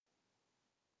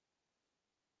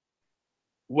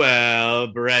Well,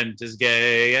 Brent is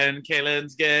gay, and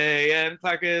Kaylin's gay, and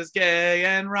Clark is gay,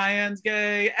 and Ryan's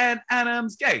gay, and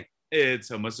Adam's gay. It's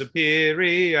Homo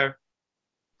Superior.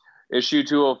 Issue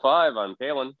 205. I'm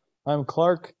Kaylin. I'm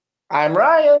Clark. I'm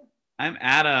Ryan. I'm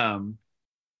Adam.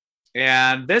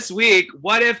 And this week,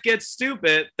 what if gets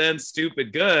stupid, then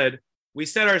stupid good? We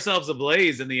set ourselves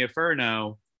ablaze in the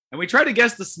Inferno, and we try to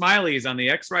guess the smileys on the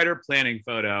X-Rider planning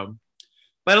photo.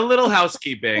 But a little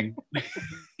housekeeping.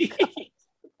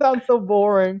 Sounds so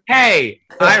boring. Hey,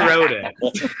 I wrote it.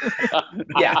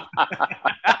 Yeah.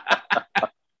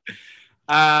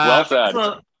 Well said.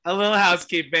 A little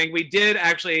housekeeping. We did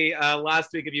actually,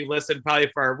 last week, if you listened probably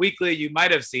for our weekly, you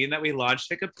might have seen that we launched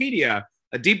Wikipedia,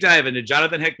 a deep dive into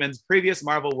Jonathan Hickman's previous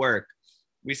Marvel work.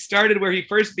 We started where he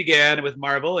first began with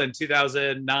Marvel in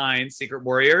 2009, Secret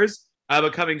Warriors.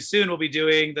 But coming soon, we'll be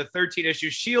doing the 13-issue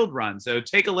S.H.I.E.L.D. run. So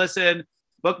take a listen.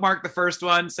 Bookmark the first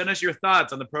one. Send us your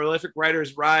thoughts on the prolific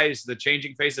writer's rise to the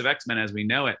changing face of X-Men as we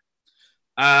know it.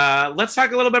 Let's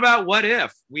talk a little bit about What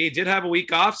If. We did have a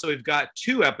week off, so we've got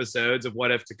 2 episodes of What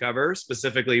If to cover,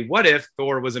 specifically What If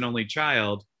Thor was an only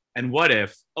child and What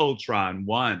If Ultron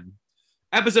won.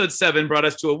 Episode 7 brought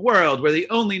us to a world where the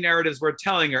only narratives we're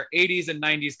telling are 80s and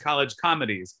 90s college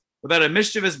comedies. Without a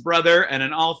mischievous brother and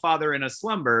an all-father in a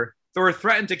slumber, Thor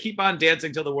threatened to keep on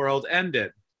dancing till the world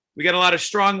ended. We got a lot of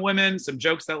strong women, some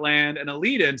jokes that land, and a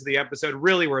lead into the episode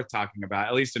really worth talking about,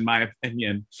 at least in my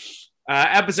opinion.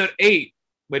 Episode 8,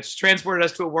 which transported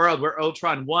us to a world where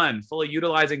Ultron won, fully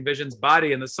utilizing Vision's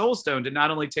body and the Soul Stone to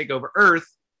not only take over Earth,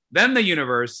 then the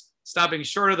universe, stopping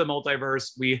short of the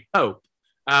multiverse, we hope.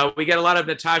 We get a lot of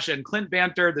Natasha and Clint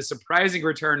banter, the surprising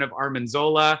return of Armin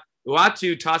Zola,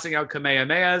 Uatu tossing out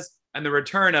Kamehamehas, and the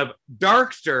return of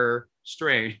Darkster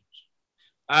Strange.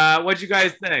 What'd you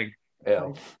guys think?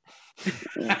 Ew.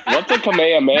 What's a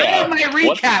Kamehameha? My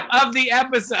recap of the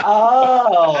episode.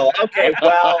 Oh, okay.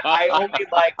 Well, I only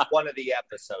liked one of the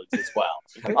episodes as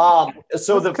well.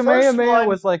 So the first Kamehameha one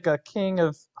was like a king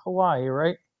of Hawaii,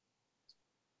 right?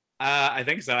 I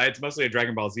think so. It's mostly a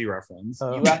Dragon Ball Z reference.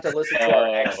 You have to listen to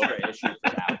our extra issue for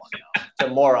that one, though.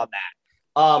 So more on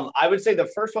that. I would say the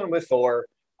first one with Thor.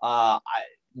 I've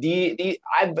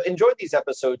enjoyed these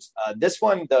episodes. This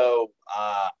one though,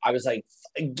 I was like,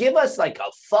 give us like a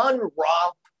fun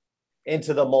romp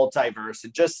into the multiverse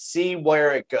and just see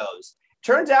where it goes.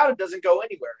 Turns out it doesn't go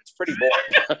anywhere. It's pretty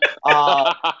boring.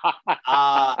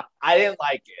 I didn't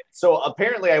like it. So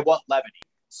apparently I want levity.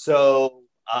 So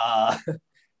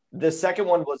the second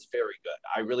one was very good.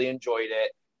 I really enjoyed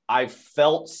it. I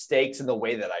felt stakes in the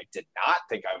way that I did not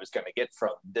think I was going to get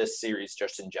from this series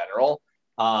just in general.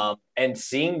 And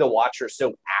seeing the Watcher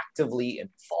so actively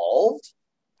involved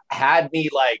had me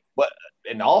like, what?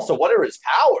 And also, what are his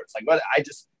powers? Like, what?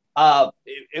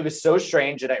 It was so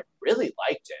strange, and I really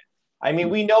liked it. I mean,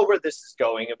 we know where this is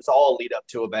going. It was all a lead up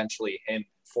to eventually him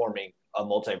forming a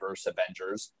multiverse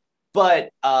Avengers, but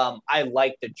I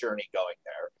like the journey going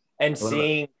there and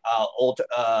seeing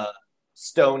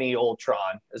Stony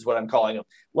Ultron is what I'm calling him,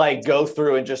 like go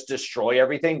through and just destroy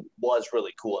everything was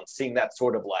really cool, and seeing that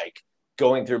sort of like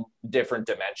going through different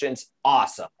dimensions.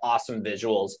 Awesome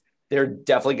visuals. They're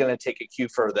definitely going to take a cue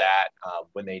for that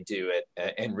when they do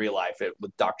it in real life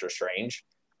with Doctor Strange.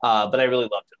 But I really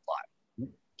loved it a lot.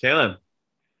 Caleb.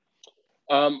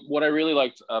 What I really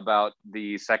liked about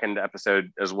the second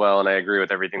episode as well, and I agree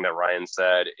with everything that Ryan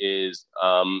said, is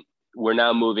we're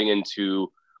now moving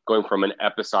into going from an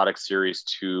episodic series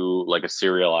to like a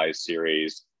serialized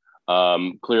series.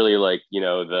 Clearly, like, you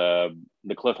know,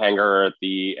 the cliffhanger at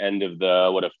the end of the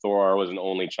What If Thor was an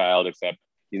only child, except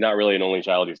he's not really an only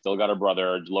child. He's still got a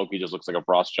brother. Loki just looks like a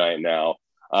frost giant now.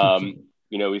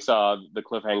 You know, we saw the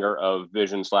cliffhanger of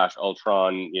Vision /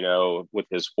 Ultron, you know, with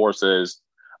his forces.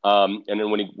 And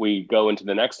then when we go into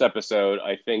the next episode,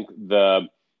 I think the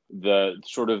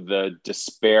sort of the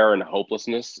despair and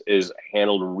hopelessness is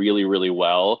handled really, really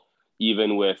well,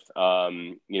 even with,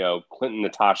 you know, Clint and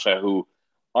Natasha, who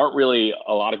aren't really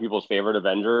a lot of people's favorite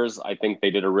Avengers. I think they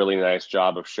did a really nice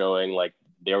job of showing like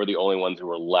they were the only ones who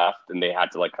were left, and they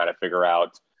had to like kind of figure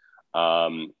out,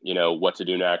 you know, what to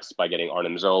do next by getting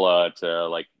Arnim Zola to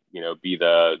like, you know, be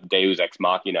the Deus Ex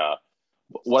Machina.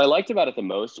 What I liked about it the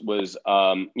most was,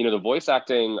 you know, the voice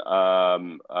acting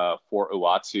for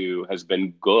Uatu has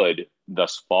been good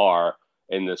thus far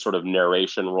in the sort of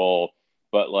narration role.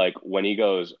 But like when he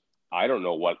goes, I don't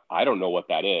know what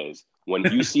that is. When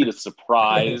you see the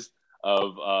surprise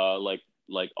of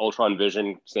like Ultron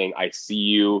Vision saying, I see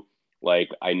you, like,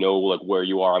 I know like where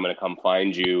you are, I'm going to come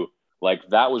find you. Like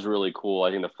that was really cool.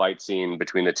 I think the fight scene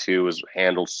between the two was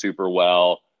handled super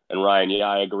well. And Ryan, yeah,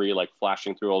 I agree. Like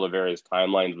flashing through all the various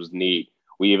timelines was neat.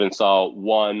 We even saw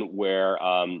one where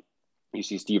you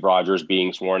see Steve Rogers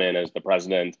being sworn in as the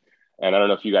president. And I don't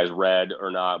know if you guys read or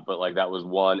not, but like that was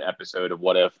one episode of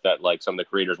What If that like some of the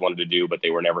creators wanted to do, but they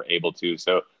were never able to.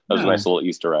 So that was a nice little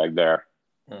Easter egg there.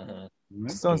 Mm-hmm.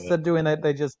 So instead of doing that,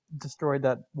 they just destroyed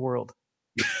that world.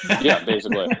 Yeah,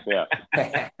 basically. Yeah.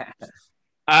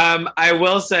 I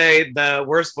will say the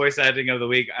worst voice acting of the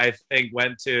week, I think,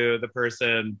 went to the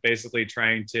person basically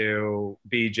trying to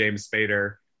be James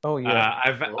Spader. Oh yeah.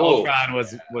 Ultron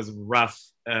was rough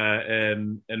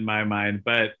in my mind,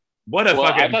 but what a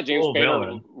fucking I thought James cool Spader.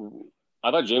 villain. I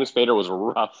thought James Spader was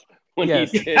rough when Yes.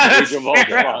 he did Age of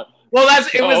Ultron. Well,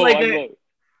 it was like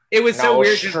it was so No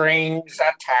weird. strings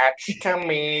attached to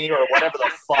me, or whatever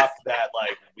the fuck that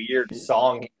like weird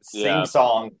song,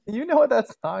 song. You know what that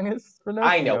song is? Pinocchio.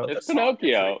 I know what It's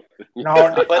Pinocchio.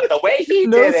 No, but the way he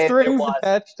No did it strings was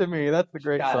attached to me. That's the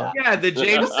great Shut song. up. Yeah, the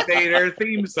James Spader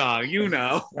theme song, you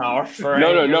know. no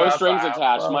strings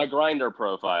attached. My Grindr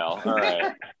profile. All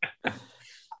right.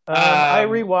 I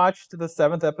rewatched the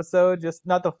 7th episode, just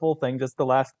not the full thing, just the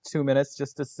last 2 minutes,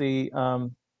 just to see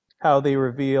how the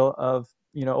reveal of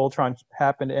Ultron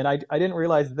happened, and I didn't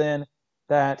realize then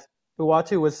that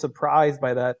Uatu was surprised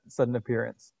by that sudden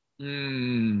appearance.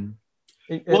 Mm.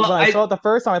 When I saw it the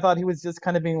first time, I thought he was just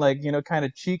kind of being like, kind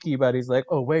of cheeky, but he's like,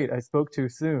 oh wait, I spoke too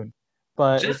soon.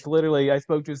 But it's literally, I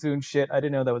spoke too soon. Shit, I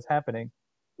didn't know that was happening.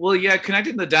 Well, yeah,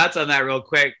 connecting the dots on that real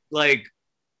quick, like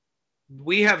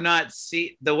we have not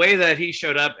seen the way that he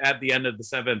showed up at the end of the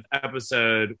 7th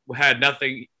episode had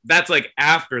nothing. That's like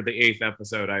after the 8th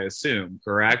episode, I assume,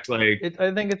 correct? Like,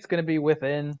 I think it's going to be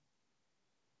within.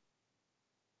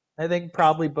 I think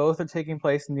probably both are taking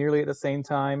place nearly at the same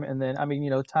time, and then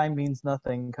time means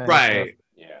nothing, kind of stuff.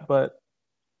 Yeah. But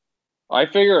I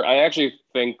actually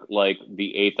think like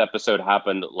the 8th episode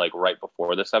happened like right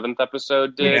before the 7th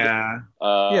episode did. Yeah.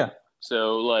 Yeah.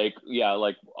 So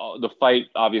the fight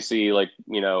obviously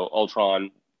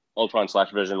Ultron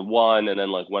 / Vision won and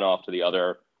then like went off to the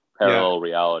other parallel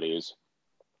realities.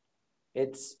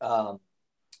 It's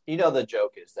the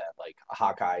joke is that like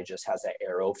Hawkeye just has an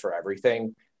arrow for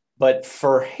everything, but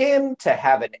for him to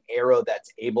have an arrow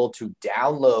that's able to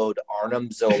download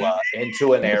Arnim Zola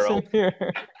into an arrow,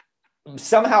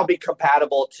 somehow be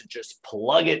compatible to just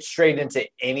plug it straight into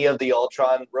any of the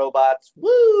Ultron robots.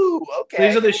 Woo! Okay.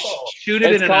 These are the shoot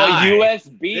it in an eye.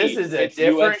 USB. This is a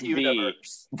different USB.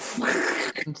 universe.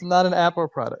 It's not an Apple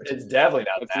product. It's definitely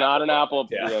not. It's not an Apple.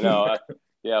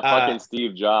 Yeah. Fucking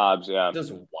Steve Jobs. Yeah.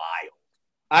 Just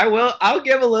wild. I'll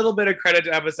give a little bit of credit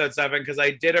to episode 7 because I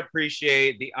did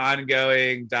appreciate the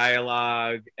ongoing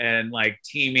dialogue and like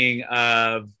teaming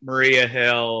of Maria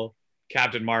Hill,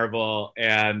 Captain Marvel,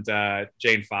 and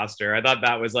Jane Foster. I thought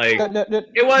that was like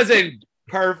it wasn't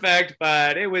perfect,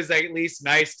 but it was at least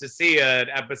nice to see an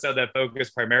episode that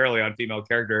focused primarily on female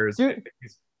characters.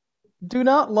 Do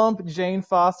not lump Jane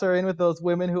Foster in with those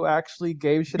women who actually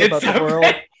gave shit about the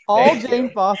world. All Jane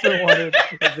Foster wanted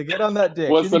was to get on that dick.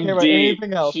 She didn't care about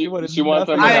anything else. She wants some of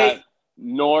that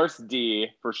Norse D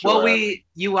for sure. Well,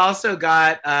 you also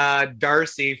got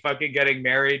Darcy fucking getting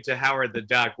married to Howard the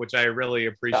Duck, which I really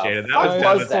appreciated.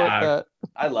 That was that.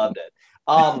 I loved it.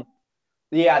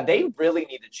 Yeah, they really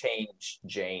need to change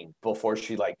Jane before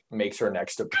she like makes her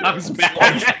next appearance.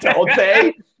 Don't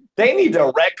they? They need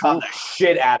to retcon the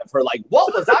shit out of her. Like,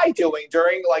 what was I doing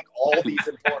during like all these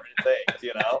important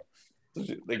things?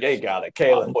 The gay got it.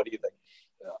 Kaylin, what do you think?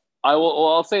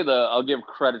 I'll give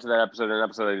credit to that episode, an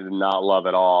episode I did not love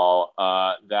at all.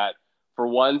 That for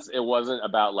once it wasn't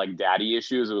about like daddy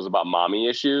issues, it was about mommy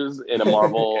issues in a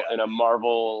Marvel in a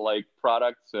Marvel like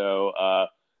product. So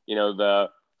the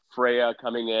Freya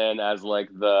coming in as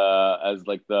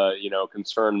the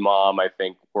concerned mom, I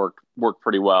think worked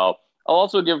pretty well. I'll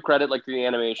also give credit to the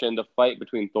animation. The fight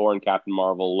between Thor and Captain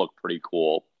Marvel looked pretty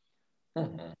cool.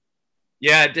 Mm-hmm.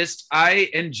 Yeah,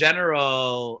 in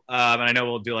general, and I know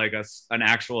we'll do like an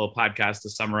actual podcast to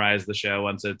summarize the show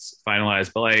once it's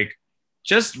finalized, but like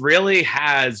just really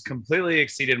has completely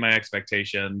exceeded my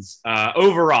expectations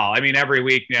overall. I mean, every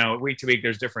week, week to week,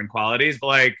 there's different qualities, but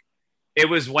like it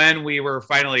was when we were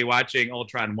finally watching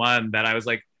Ultron 1 that I was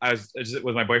just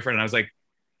with my boyfriend and I was like,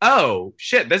 oh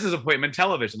shit, this is appointment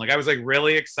television. Like I was like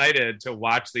really excited to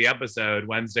watch the episode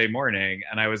Wednesday morning.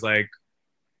 And I was like,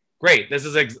 great. This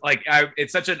is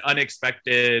it's such an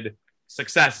unexpected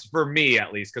success for me,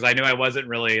 at least. Cause I knew I wasn't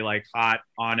really like hot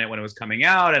on it when it was coming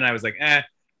out. And I was like,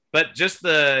 but just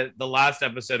the last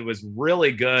episode was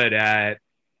really good at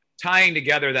tying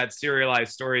together that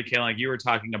serialized story, Kayla, like you were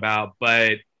talking about,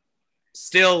 but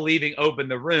still leaving open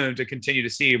the room to continue to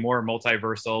see more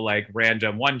multiversal, like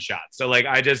random one shots. So like,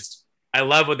 I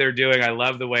love what they're doing. I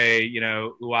love the way,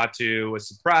 Uatu was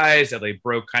surprised that they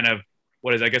broke kind of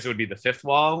I guess it would be the fifth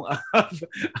wall of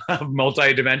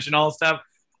multi-dimensional stuff.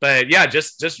 But yeah,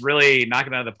 just really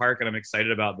knocking it out of the park, and I'm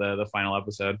excited about the final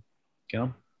episode.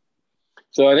 Caleb?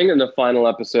 So I think in the final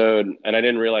episode, and I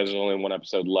didn't realize there's only one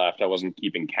episode left. I wasn't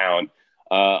keeping count.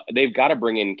 They've got to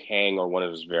bring in Kang or one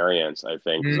of his variants, I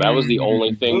think, because that was the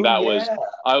only thing was.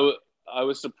 I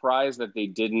was surprised that they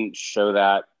didn't show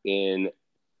that in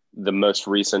the most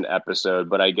recent episode,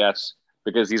 but I guess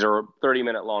because these are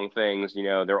 30-minute long things,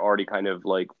 they're already kind of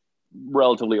like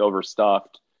relatively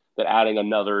overstuffed, that adding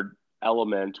another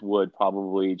element would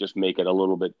probably just make it a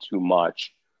little bit too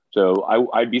much. So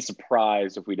I'd be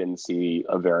surprised if we didn't see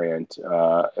a variant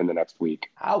in the next week.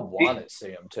 I want to see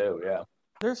him too, yeah.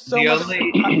 There's so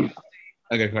much.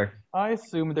 Okay, Clark. I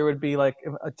assume there would be like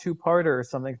a two-parter or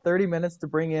something. 30 minutes to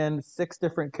bring in 6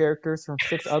 different characters from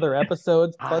 6 other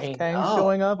episodes, plus Kang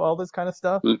showing up, all this kind of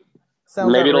stuff.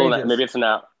 Sounds outrageous.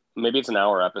 Maybe it's an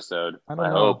hour episode. I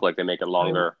hope like they make it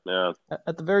longer. Yeah.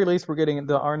 At the very least, we're getting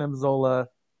the Arnim Zola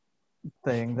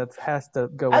thing that has to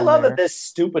go. I love there. that this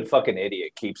stupid fucking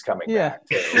idiot keeps coming back.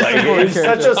 Too. Like he's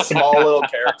such a small little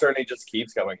character, and he just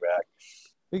keeps coming back.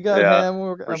 We got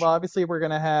him. Obviously, we're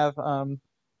gonna have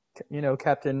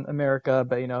Captain America,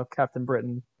 but Captain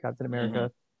Britain, Captain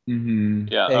America. Mm-hmm.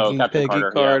 Yeah. Peggy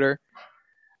Carter.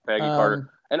 Peggy Carter.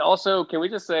 And also, can we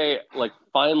just say, like,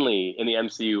 finally in the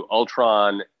MCU,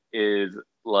 Ultron is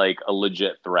like a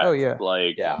legit threat. Oh yeah.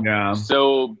 Like,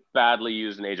 so badly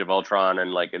used in Age of Ultron,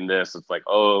 and like in this, it's like,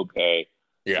 oh, okay,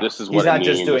 this is what he's not it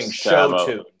just doing show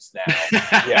tunes now.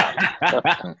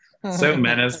 Yeah. So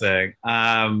menacing.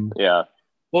 Yeah.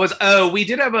 We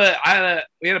did have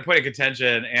we had a point of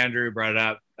contention. Andrew brought it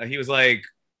up. He was like,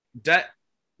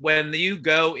 when you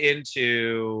go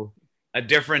into a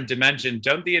different dimension,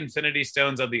 don't the Infinity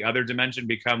Stones of the other dimension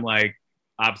become like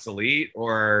obsolete,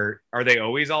 or are they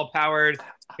always all powered?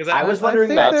 Because I was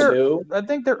wondering that too. I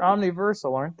think they're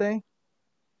omniversal, aren't they?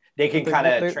 They can kind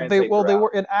of translate. They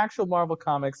were in actual Marvel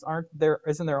comics, aren't there?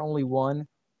 Isn't there only one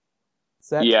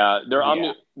set? Yeah, they're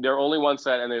only one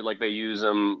set, and they use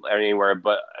them anywhere.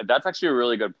 But that's actually a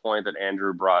really good point that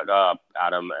Andrew brought up,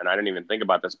 Adam. And I didn't even think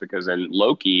about this because in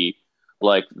Loki,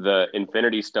 like the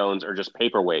Infinity Stones are just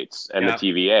paperweights, and the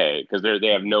TVA, because they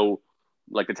have no,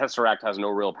 like the Tesseract has no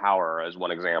real power, as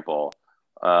one example.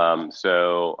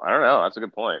 So I don't know. That's a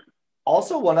good point.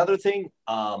 Also, one other thing.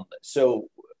 So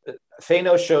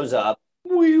Thanos shows up,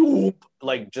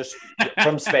 like just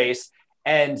from space,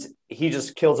 and he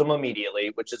just kills him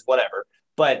immediately, which is whatever.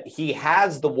 But he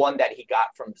has the one that he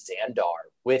got from Xandar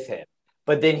with him.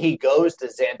 But then he goes to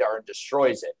Xandar and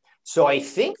destroys it. So I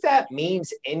think that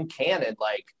means in canon,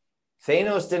 like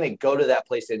Thanos didn't go to that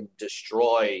place and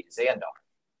destroy Xandar.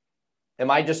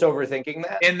 Am I just overthinking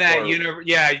that? In that universe,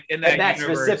 in that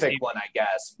specific one, I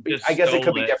guess. I guess it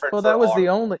could be different. Well, that was the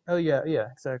only. Oh yeah,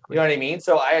 exactly. You know what I mean?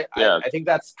 So I think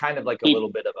that's kind of like a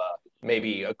little bit of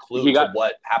maybe a clue to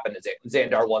what happened to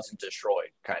Xandar wasn't destroyed,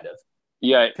 kind of.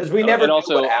 Yeah, because we never knew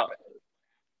what happened.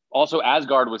 Also,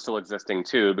 Asgard was still existing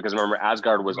too, because remember,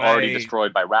 Asgard was already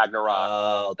destroyed by Ragnarok.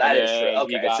 Oh, that is true.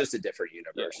 Okay, it's just a different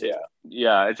universe.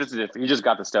 Yeah, it's just he just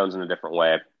got the stones in a different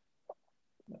way.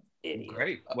 Idiot.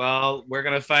 Great. Well, we're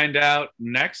gonna find out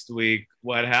next week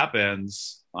what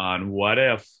happens on What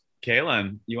If.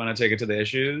 Kaylin, you want to take it to the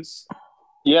issues?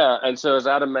 Yeah, and so as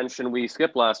Adam mentioned, we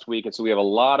skipped last week, and so we have a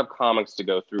lot of comics to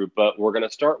go through, but we're going to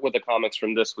start with the comics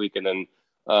from this week and then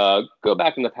go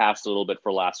back in the past a little bit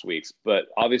for last week's. But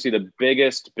obviously the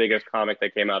biggest comic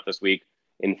that came out this week,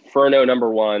 Inferno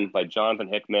 #1 by Jonathan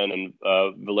Hickman and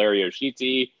Valerio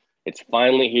Schiti. It's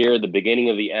finally here, the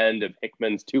beginning of the end of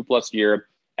Hickman's 2+ year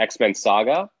X-Men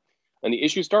saga. And the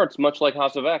issue starts much like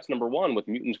House of X #1 with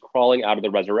mutants crawling out of the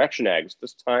resurrection eggs.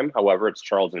 This time, however, it's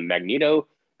Charles and Magneto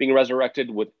being resurrected,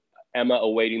 with Emma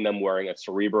awaiting them wearing a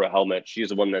Cerebro helmet. She's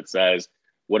the one that says,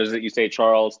 "What is it you say,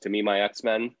 Charles? To me, my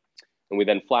X-Men." And we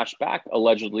then flash back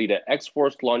allegedly to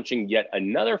X-Force launching yet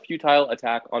another futile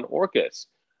attack on Orchis.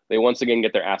 They once again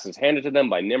get their asses handed to them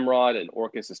by Nimrod, and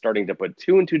Orchis is starting to put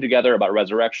 2 and 2 together about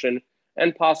resurrection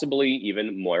and possibly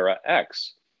even Moira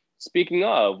X. Speaking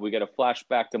of, we get a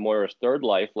flashback to Moira's third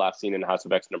life, last seen in House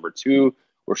of X #2,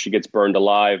 where she gets burned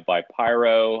alive by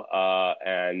Pyro,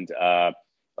 and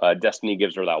Destiny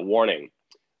gives her that warning.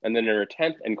 And then in her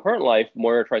 10th and current life,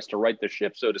 Moira tries to right the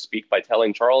ship, so to speak, by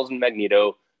telling Charles and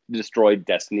Magneto to destroy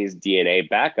Destiny's DNA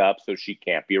backup so she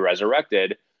can't be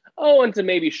resurrected. Oh, and to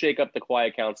maybe shake up the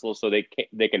Quiet Council so they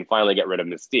can finally get rid of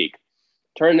Mystique.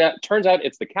 Turns out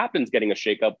it's the captains getting a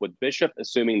shakeup, with Bishop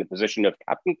assuming the position of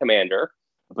Captain Commander,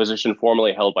 a position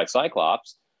formerly held by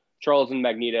Cyclops. Charles and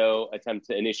Magneto attempt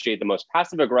to initiate the most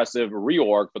passive-aggressive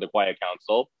reorg for the Quiet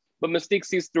Council, but Mystique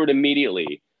sees through it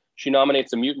immediately. She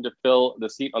nominates a mutant to fill the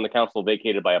seat on the council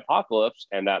vacated by Apocalypse,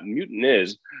 and that mutant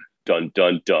is, dun,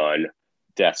 dun, dun,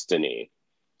 Destiny.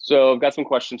 So I've got some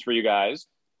questions for you guys.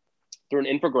 Through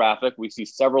an infographic, we see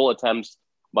several attempts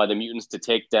by the mutants to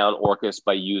take down Orchis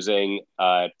by using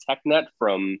TechNet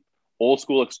from old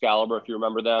school Excalibur, if you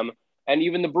remember them, and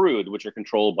even the Brood, which are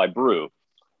controlled by Brew.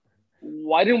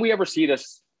 Why didn't we ever see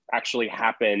this actually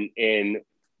happen in,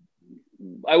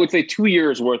 I would say, 2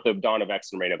 years worth of Dawn of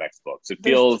X and Reign of X books? It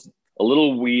feels a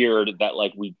little weird that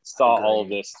like we saw all of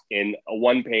this in a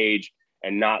one page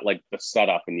and not like the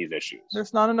setup in these issues.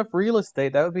 There's not enough real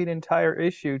estate. That would be an entire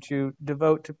issue to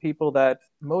devote to people that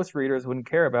most readers wouldn't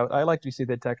care about. I like to see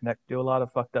the TechNet do a lot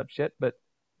of fucked up shit, but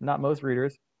not most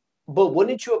readers. But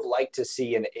wouldn't you have liked to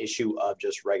see an issue of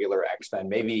just regular X-Men,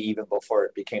 maybe even before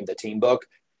it became the team book,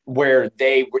 where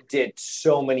they did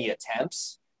so many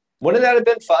attempts? Wouldn't that have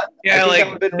been fun? Yeah,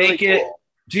 like that been make really it cool.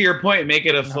 To your point, make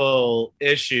it a full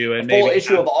issue and a full maybe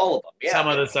issue of all of them. Yeah, some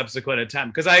of the subsequent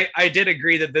attempt. Because I did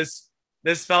agree that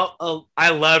this felt. I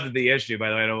loved the issue. By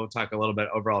the way, I know we'll talk a little bit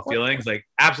overall feelings. Like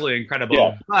absolutely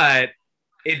incredible, but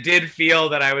it did feel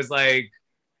that I was like.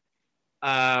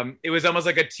 It was almost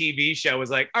like a TV show. It was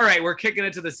like, all right, we're kicking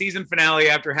it to the season finale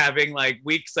after having like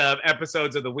weeks of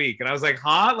episodes of the week. And I was like,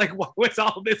 huh? Like, what was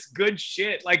all this good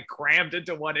shit like crammed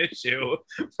into one issue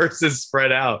versus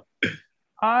spread out?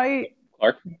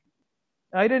 Clark?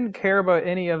 I didn't care about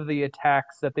any of the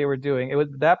attacks that they were doing. It was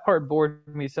that part bored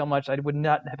me so much. I would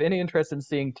not have any interest in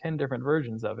seeing 10 different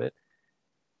versions of it.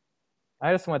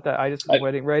 I just want that. I just was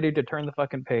ready to turn the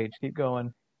fucking page. Keep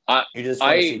going. You just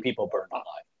want to see people burned alive.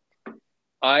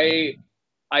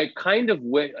 I kind of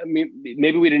wish, I mean,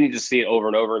 maybe we didn't need to see it over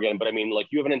and over again, but I mean, like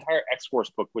you have an entire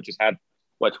X-Force book, which has had,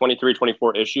 23,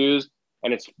 24 issues,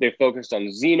 and they focused on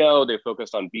Xeno, they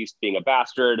focused on Beast being a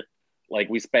bastard. Like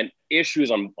we spent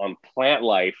issues on plant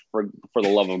life for the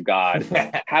love of God.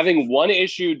 Having one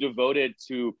issue devoted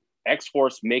to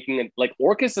X-Force making it, like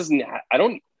Orchis isn't,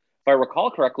 if I recall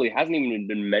correctly, hasn't even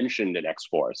been mentioned in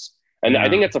X-Force. And I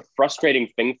think that's a frustrating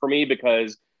thing for me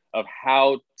because of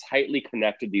how tightly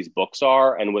connected these books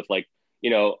are. And with like,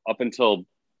 up until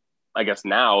I guess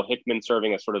now Hickman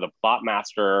serving as sort of the plot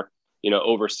master,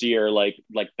 overseer, like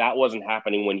that wasn't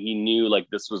happening when he knew like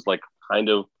this was like kind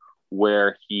of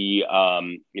where he,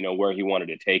 where he wanted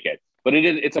to take it. But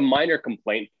it's a minor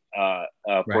complaint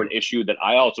for an issue that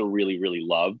I also really, really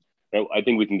loved. I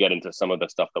think we can get into some of the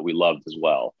stuff that we loved as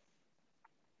well.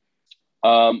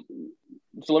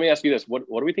 So let me ask you this: what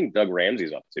do we think Doug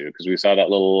Ramsey's up to? Because we saw that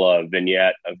little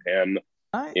vignette of him,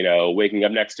 waking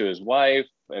up next to his wife,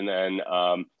 and then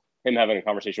him having a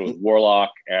conversation with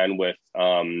Warlock and with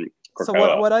Krakoa.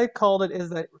 So what I called it is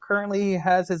that currently he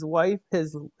has his wife,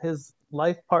 his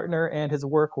life partner, and his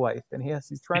work wife, and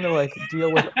he's trying to like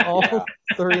deal with all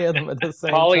three of them at the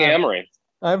same time. Polyamory.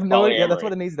 I have no idea. That's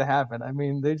what it needs to happen. I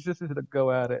mean, they just need to go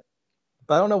at it.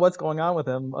 But I don't know what's going on with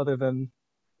him other than.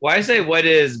 Well, I say, what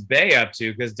is Bay up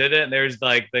to? Because there's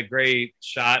like the great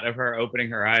shot of her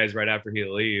opening her eyes right after he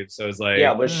leaves. So it's like,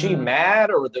 was she mad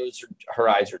or her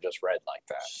eyes are just red like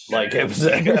that? Like it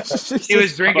was. He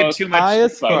was drinking too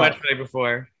much the night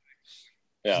before.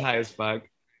 Yeah, high as fuck.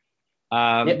 No,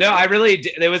 I really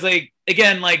did. There was like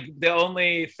again, like the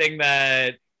only thing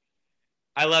that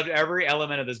I loved every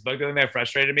element of this book. The thing that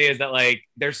frustrated me is that like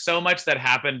there's so much that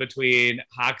happened between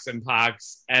Hawks and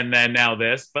Pox and then now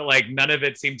this, but like none of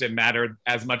it seemed to matter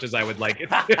as much as I would like it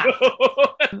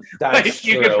to. Like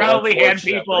you could probably hand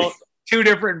people 2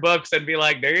 different books and be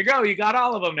like, there you go, you got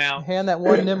all of them now. Hand that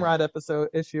one Nimrod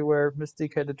issue where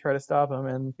Mystique had to try to stop him,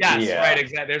 and right,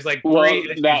 exactly. There's like 3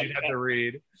 issues you'd have to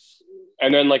read.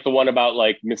 And then like the one about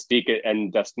like Mystique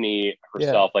and Destiny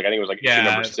herself, like I think it was like issue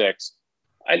number 6.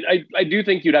 I do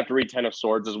think you'd have to read 10 of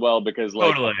Swords as well, because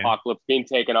like Apocalypse being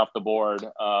taken off the board,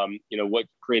 what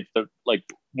creates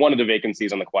one of the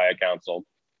vacancies on the Quiet Council.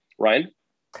 Ryan?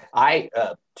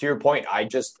 To your point,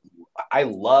 I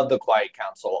love the Quiet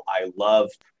Council. I love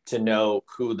to know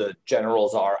who the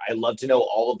generals are. I love to know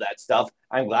all of that stuff.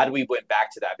 I'm glad we went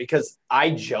back to that because I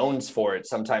jones for it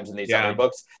sometimes in these other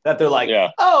books that they're like,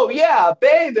 oh yeah,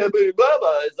 Bay, the blah,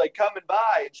 blah, is like coming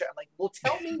by. And I'm like, well,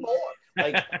 tell me more.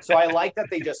 Like, so I like that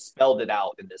they just spelled it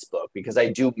out in this book because I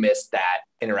do miss that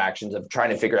interactions of trying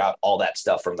to figure out all that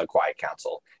stuff from the Quiet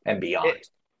Council and beyond.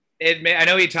 I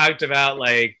know he talked about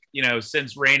like,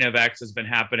 since Reign of X has been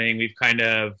happening, we've kind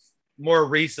of more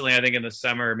recently, I think in the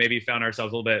summer, maybe found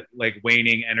ourselves a little bit like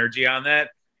waning energy on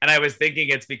that. And I was thinking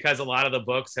it's because a lot of the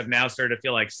books have now started to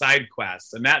feel like side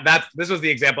quests. And this was the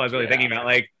example I was really thinking about.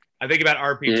 Like I think about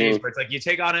RPGs where it's like you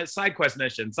take on a side quest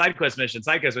mission, side quest mission,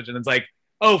 side quest mission. And it's like,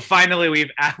 oh, finally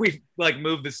we've like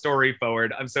moved the story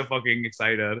forward. I'm so fucking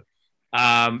excited.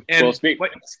 And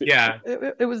yeah,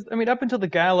 it was. I mean, up until the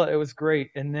gala, it was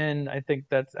great, and then I think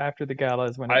that's after the gala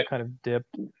is when it kind of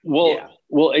dipped.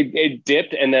 It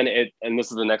dipped, and then and this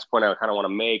is the next point I kind of want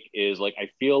to make is like I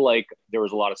feel like there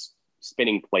was a lot of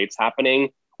spinning plates happening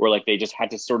where like they just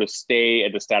had to sort of stay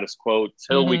at the status quo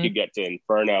till we could get to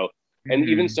Inferno, and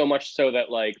even so much so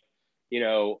that like, you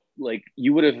know, like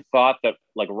you would have thought that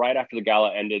like right after the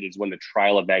gala ended is when the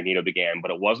trial of Magneto began,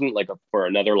 but it wasn't like for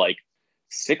another like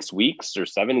 6 weeks or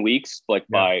 7 weeks, like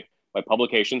by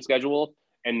publication schedule.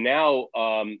 And now,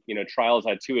 you know, Trials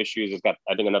had 2 issues. It's got,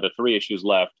 I think, another 3 issues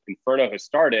left. Inferno has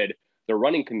started. They're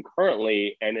running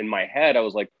concurrently. And in my head, I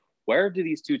was like, where do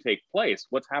these 2 take place?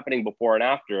 What's happening before and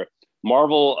after?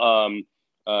 Marvel,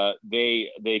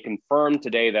 they confirmed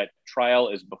today that Trial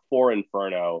is before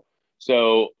Inferno.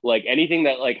 So like anything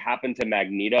that like happened to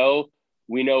Magneto,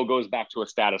 we know goes back to a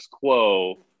status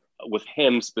quo with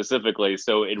him specifically.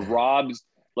 So it robs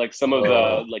like some of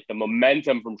the like the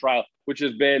momentum from Trial, which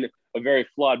has been a very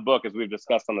flawed book as we've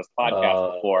discussed on this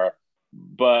podcast before.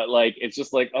 But like it's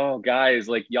just like, oh guys,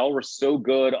 like y'all were so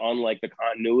good on like the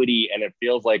continuity, and it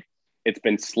feels like it's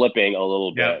been slipping a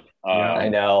little bit. I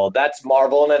know. That's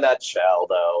Marvel in a nutshell,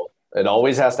 though. It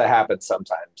always has to happen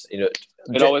sometimes. You know,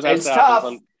 it always has to tough.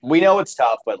 happen. We know it's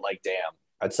tough, but like, damn,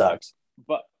 that sucks.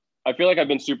 But I feel like I've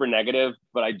been super negative,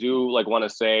 but I do like want to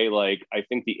say like I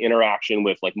think the interaction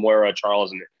with like Moira,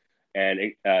 Charles,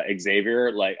 and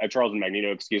Xavier, like Charles and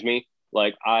Magneto, excuse me,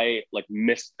 like I like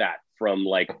missed that from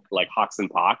like Hawks and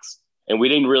Pox, and we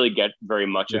didn't really get very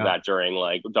much of that during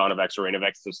like Dawn of X or Reign of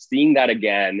X. So seeing that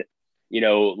again, you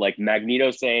know, like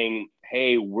Magneto saying,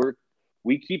 "Hey,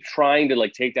 we keep trying to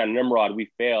like take down Nimrod,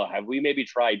 we fail. Have we maybe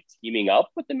tried teaming up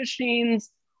with the machines?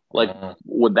 Like,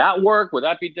 would that work? Would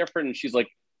that be different?" And she's like,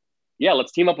 yeah,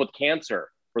 let's team up with Cancer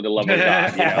for the love of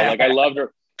God. You know, like I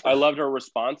loved her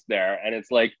response there. And it's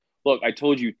like, look, I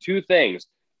told you 2 things.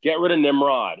 Get rid of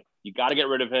Nimrod. You got to get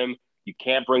rid of him. You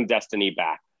can't bring Destiny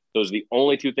back. Those are the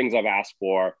only 2 things I've asked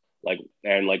for. Like,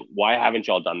 and like, why haven't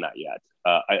y'all done that yet?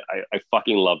 I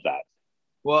fucking love that.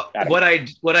 Well, what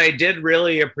I did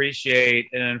really appreciate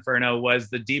in Inferno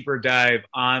was the deeper dive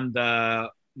on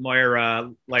the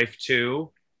Moira Life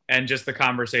 2. And just the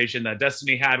conversation that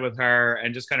Destiny had with her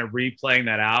and just kind of replaying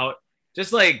that out.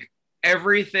 Just like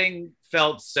everything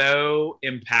felt so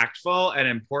impactful and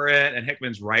important, and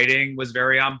Hickman's writing was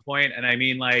very on point. And I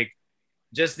mean, like,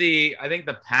 just I think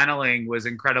the paneling was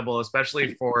incredible,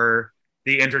 especially for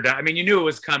the introduction. I mean, you knew it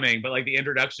was coming, but like the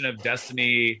introduction of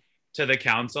Destiny to the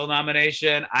council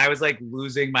nomination, I was like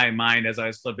losing my mind as I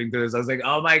was flipping through this. I was like,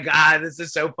 oh my God, this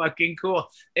is so fucking cool.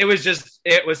 I was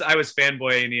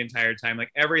fanboying the entire time.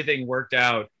 Like everything worked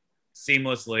out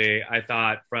seamlessly, I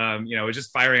thought, from, you know, it was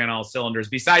just firing on all cylinders,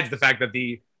 besides the fact that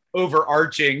the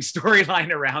overarching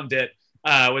storyline around it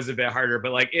was a bit harder.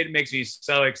 But like, it makes me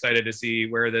so excited to see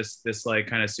where this like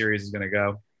kind of series is going to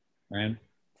go. Ryan?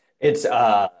 It's,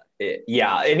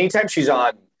 anytime she's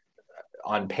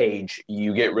on page,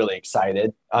 you get really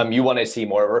excited. You want to see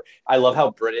more of her. I love how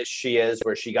British she is,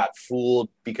 where she got fooled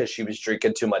because she was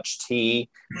drinking too much tea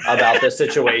about the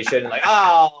situation. Like,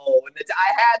 oh,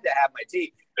 I had to have my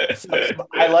tea. So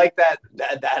I like that.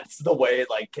 That's the way it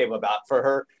like came about for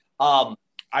her.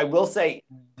 I will say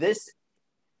this.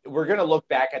 We're going to look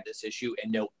back at this issue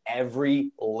and know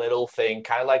every little thing,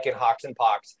 kind of like in Hawks and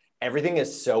Pox. Everything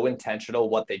is so intentional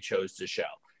what they chose to show.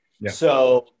 Yeah.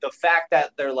 So the fact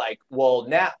that they're like, well,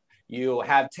 now you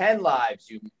have 10 lives,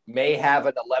 you may have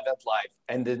an 11th life,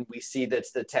 and then we see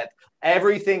that's the 10th.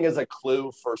 Everything is a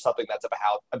clue for something that's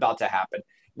about to happen.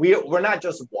 We're not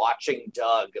just watching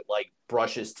Doug like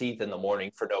brush his teeth in the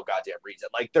morning for no goddamn reason.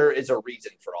 Like there is a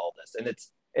reason for all this, and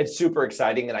it's super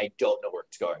exciting, and I don't know where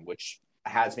it's going, which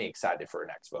has me excited for her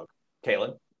next book.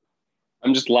 Kaylin?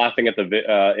 I'm just laughing at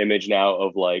the image now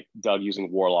of like Doug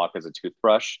using Warlock as a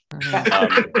toothbrush.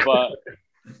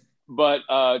 But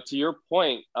to your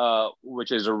point,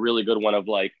 which is a really good one of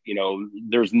like, you know,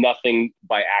 there's nothing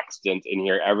by accident in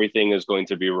here. Everything is going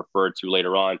to be referred to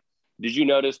later on. Did you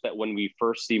notice that when we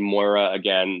first see Moira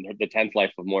again, the 10th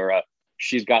life of Moira,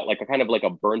 she's got like a kind of like a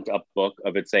burnt up book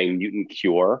of it saying mutant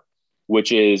cure,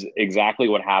 which is exactly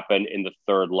what happened in the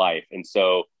 3rd life. And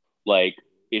so like,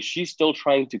 is she still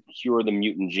trying to cure the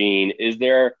mutant gene? Is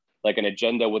there like an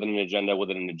agenda within an agenda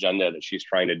within an agenda that she's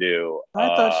trying to do? I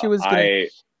thought she was going to...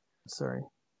 Sorry.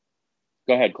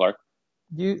 Go ahead, Clark.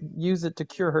 You use it to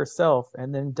cure herself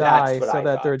and then die so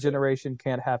that their generation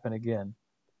can't happen again.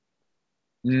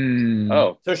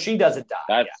 Oh. So she doesn't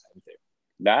die.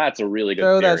 That's a really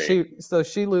good theory. So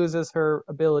she loses her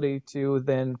ability to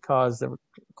then cause a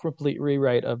complete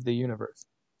rewrite of the universe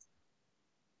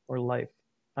or life.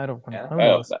 I don't know. Yeah. Who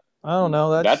knows? I don't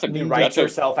know. That's She writes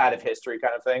herself out of history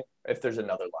kind of thing, if there's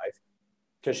another life.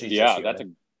 Because she's just human. That's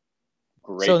a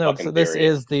great fucking so this theory.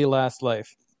 is the last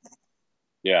life.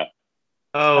 Yeah.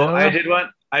 Oh, I did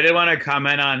want to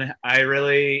comment on,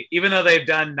 even though they've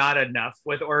done not enough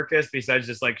with Orcus besides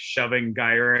just like shoving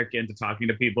Gyrick into talking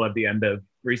to people at the end of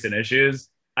recent issues,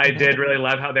 I did really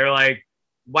love how they're like,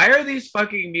 why are these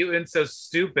fucking mutants so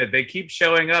stupid? They keep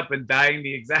showing up and dying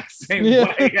the exact same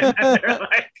way. And then they're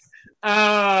like,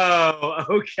 oh,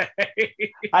 okay.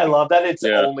 I love that it's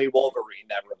only Wolverine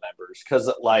that remembers,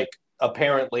 because like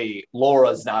apparently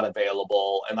Laura's not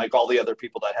available, and like all the other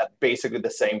people that have basically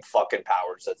the same fucking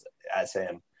powers as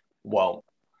him won't.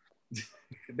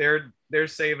 They're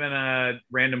saving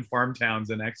random farm towns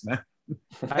in X-Men.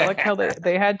 I like how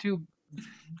they had to,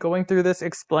 going through this,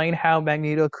 explain how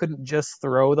Magneto couldn't just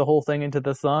throw the whole thing into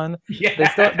the sun.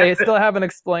 Yeah. They still haven't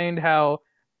explained how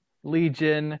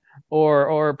Legion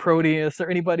or Proteus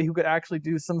or anybody who could actually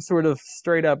do some sort of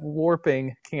straight up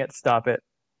warping can't stop it.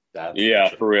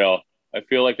 For real. I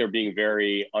feel like they're being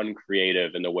very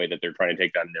uncreative in the way that they're trying to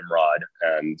take down Nimrod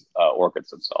and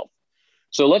Orcus itself.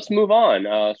 So let's move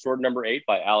on. Sword number 8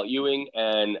 by Al Ewing,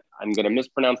 and I'm going to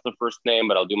mispronounce the first name,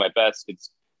 but I'll do my best. It's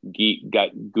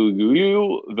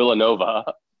Gugu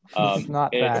Villanova. It's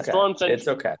not that. It's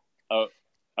okay. Oh,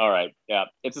 all right. Yeah.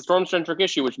 It's a storm-centric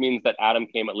issue, which means that Adam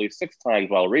came at least 6 times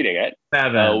while reading it.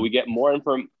 We get more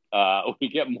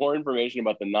information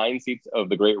about the 9 seats of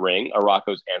the Great Ring,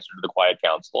 Arako's answer to the Quiet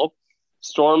Council.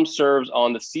 Storm serves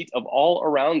on the seat of all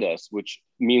around us, which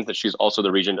means that she's also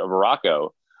the regent of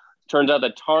Arako. Turns out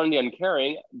that Tarn the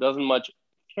Uncaring doesn't much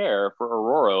care for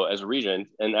Aurora as regent,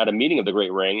 and at a meeting of the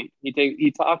Great Ring,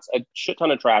 he talks a shit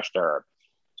ton of trash to her.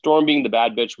 Storm, being the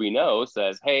bad bitch we know,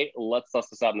 says, hey, let's suss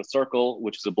this out in the circle,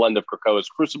 which is a blend of Krakoa's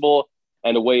Crucible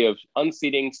and a way of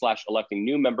unseating/electing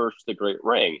new members to the Great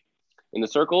Ring. In the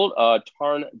circle,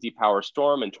 Tarn depowers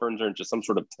Storm and turns her into some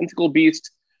sort of tentacle beast,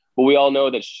 but we all know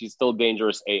that she's still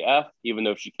dangerous AF, even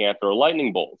though she can't throw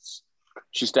lightning bolts.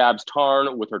 She stabs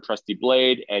Tarn with her trusty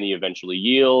blade, and he eventually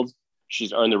yields.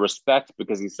 She's earned the respect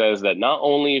because he says that not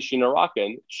only is she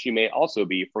Narakan, she may also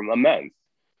be from Amenth.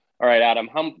 All right, Adam,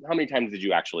 how many times did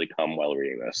you actually come while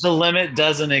reading this? The limit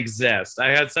doesn't exist.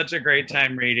 I had such a great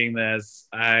time reading this.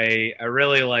 I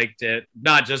really liked it,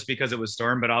 not just because it was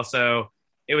Storm, but also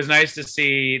it was nice to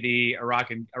see the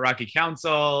Iraqi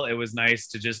Council. It was nice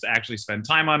to just actually spend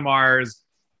time on Mars.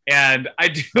 And I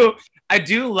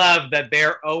do love that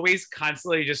they're always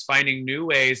constantly just finding new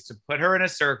ways to put her in a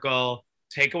circle,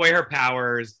 take away her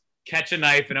powers, catch a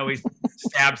knife, and always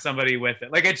stab somebody with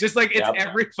it. Like, it's just like, it's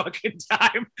every fucking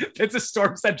time it's a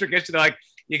Storm-centric issue. They're like,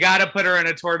 you got to put her in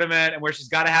a tournament and where she's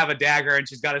got to have a dagger and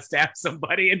she's got to stab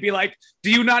somebody and be like,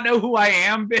 do you not know who I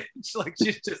am, bitch? Like,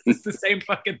 it's the same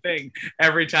fucking thing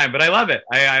every time. But I love it.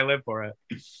 I live for it.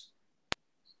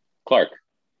 Clark.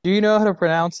 Do you know how to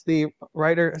pronounce the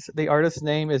artist's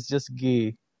name is just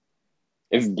Guy?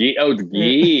 It's Guy. Oh, it's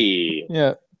Guy.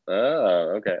 Yeah.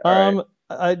 Oh, okay. All right.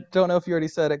 I don't know if you already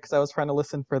said it because I was trying to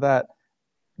listen for that.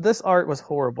 This art was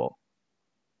horrible.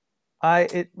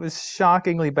 It was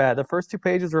shockingly bad. The first 2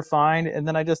 pages were fine, and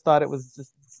then I just thought it was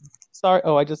just sorry.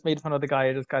 Oh, I just made fun of the guy.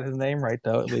 I just got his name right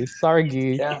though. At least, sorry,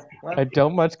 Guy. Yeah. I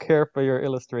don't much care for your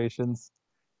illustrations.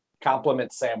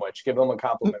 Compliment sandwich. Give him a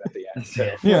compliment at the end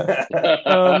too.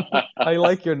 Yeah. I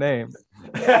like your name.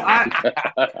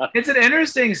 It's an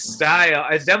interesting style.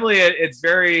 It's definitely it's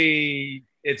very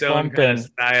its own kind of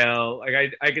style.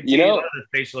 Like I could see a lot of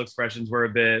the facial expressions were a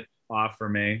bit off for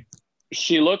me.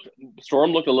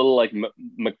 Storm looked a little like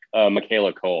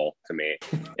Michaela Cole to me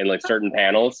in like certain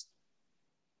panels.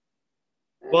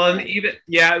 Well, and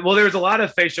there was a lot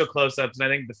of facial close-ups, and I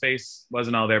think the face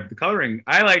wasn't all there. But the coloring,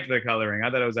 I liked the coloring.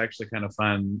 I thought it was actually kind of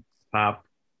fun pop.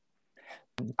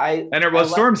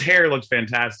 Storm's hair looked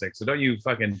fantastic. So don't you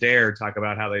fucking dare talk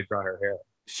about how they draw her hair.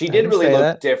 She did really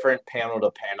look different panel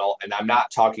to panel, and I'm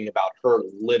not talking about her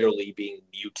literally being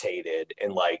mutated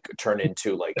and like turned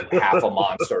into like half a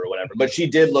monster or whatever, but she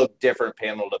did look different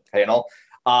panel to panel.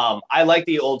 I like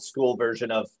the old school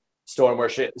version of Storm where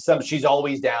she's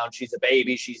always down, she's a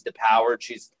baby, she's depowered,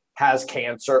 has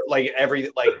cancer, like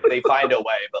they find a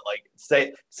way, but like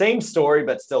same story,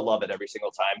 but still love it every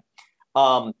single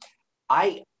time.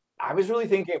 I was really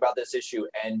thinking about this issue,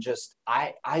 and just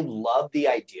I love the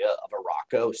idea of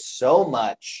Arakko so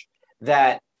much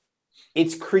that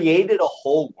it's created a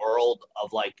whole world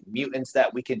of like mutants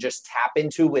that we can just tap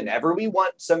into whenever we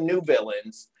want some new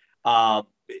villains.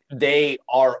 They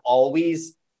are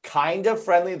always kind of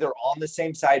friendly. They're on the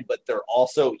same side, but they're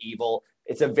also evil.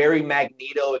 It's a very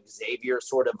Magneto Xavier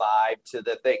sort of vibe to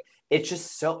the thing. It's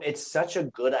such a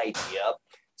good idea.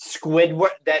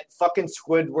 Squidward, that fucking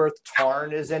Squidward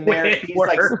Tarn is in there.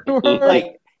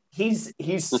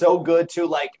 He's so good too.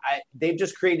 Like they've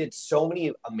just created so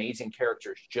many amazing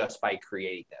characters just by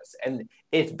creating this, and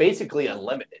it's basically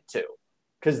unlimited too,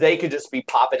 because they could just be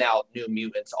popping out new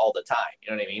mutants all the time.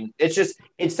 You know what I mean?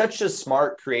 It's such a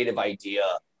smart, creative idea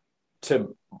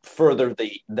to further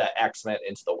the X-Men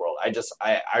into the world.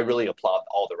 I really applaud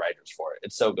all the writers for it.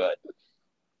 It's so good.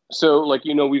 So, like,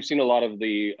 we've seen a lot of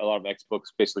X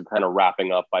books basically kind of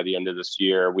wrapping up by the end of this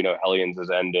year. We know Hellions is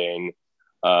ending.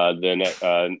 Then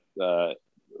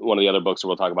one of the other books that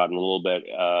we'll talk about in a little bit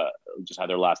just had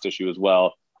their last issue as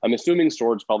well. I'm assuming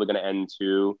Sword's probably going to end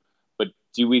too. But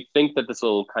do we think that this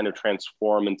will kind of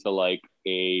transform into like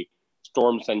a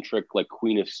Storm-centric, like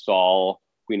Queen of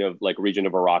Region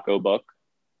of Arakko book?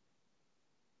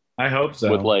 I hope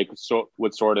so.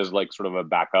 With Sword as like sort of a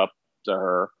backup to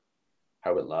her. I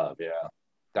would love, yeah.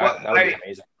 That would be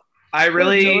amazing.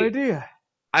 No idea.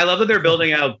 I love that they're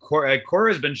building out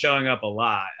Cora's been showing up a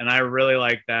lot, and I really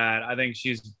like that. I think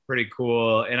she's pretty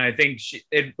cool, and I think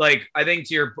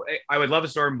I would love a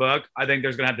Storm book. I think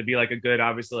there's gonna have to be like a good,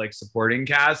 obviously, like supporting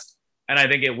cast, and I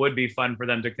think it would be fun for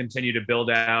them to continue to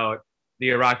build out the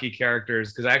Iraqi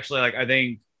characters, because actually, like, I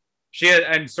think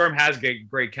and Storm has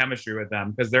great chemistry with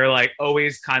them, because they're like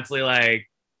always constantly like,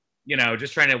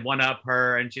 just trying to one up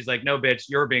her, and she's like, no bitch,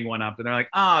 you're being one upped, and they're like,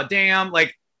 oh damn,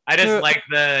 like I just like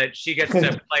that she gets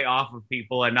to play off of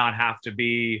people and not have to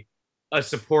be a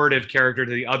supportive character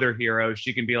to the other heroes.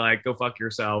 She can be like, go fuck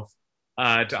yourself,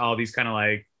 to all these kind of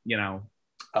like,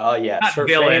 oh yes, her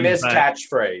famous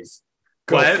catchphrase.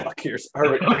 Go fuck yourself.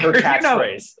 Her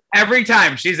catchphrase. Every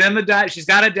time she's in she's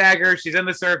got a dagger, she's in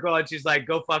the circle, and she's like,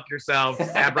 go fuck yourself,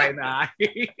 stab right in the eye.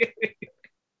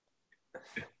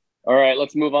 All right,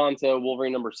 let's move on to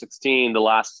Wolverine number 16, the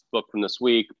last book from this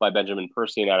week by Benjamin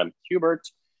Percy and Adam Kubert.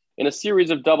 In a series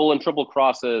of double and triple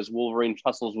crosses, Wolverine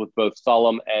tussles with both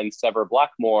Solemn and Sever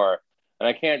Blackmore. And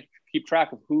I can't keep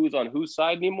track of who's on whose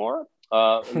side anymore.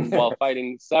 While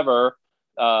fighting Sever,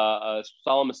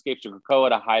 Solemn escapes to Krakoa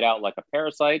to hide out like a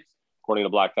parasite, according to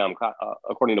Black Tom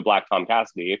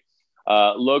Cassidy.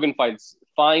 Logan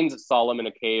finds Solemn in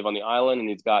a cave on the island, and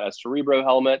he's got a Cerebro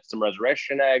helmet, some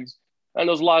resurrection eggs, and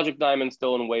those logic diamonds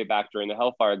stolen way back during the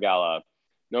Hellfire Gala.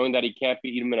 Knowing that he can't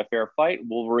beat him in a fair fight,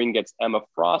 Wolverine gets Emma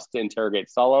Frost to interrogate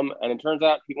Solemn, and it turns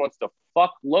out he wants to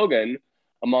fuck Logan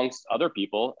amongst other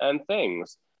people and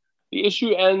things. The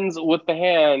issue ends with the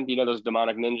Hand, those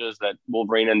demonic ninjas that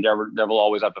Wolverine and Daredevil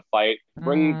always have to fight,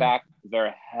 bringing back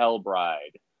their Hell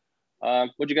Bride.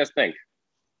 What'd you guys think?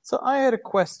 So I had a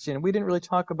question. We didn't really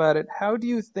talk about it. How do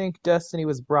you think Destiny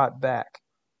was brought back?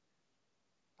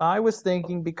 I was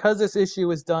thinking, because this issue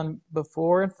was done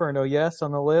before Inferno, yes,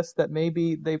 on the list, that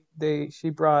maybe she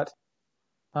brought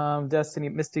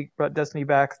Mystique brought Destiny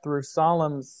back through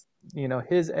Solemn's,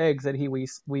 his eggs that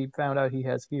we found out he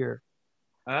has here.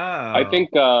 Oh, I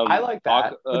think I like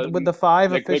that. Would the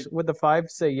five would the five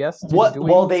say yes to doing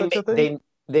well, such a thing?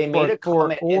 They made a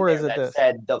comment in there that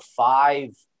said the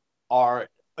five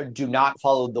do not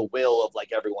follow the will of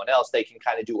like everyone else. They can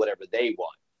kind of do whatever they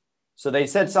want. So they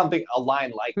said a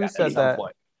line like that at some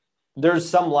point. There's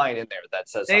some line in there that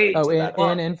says something to that.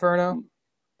 In Inferno?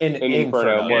 In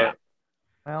Inferno, yeah.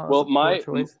 Well, my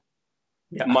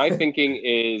thinking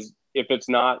is, if it's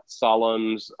not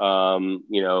Solemn's,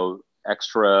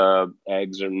 extra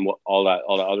eggs and all that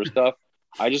other stuff,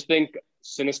 I just think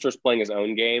Sinister's playing his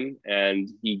own game, and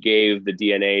he gave the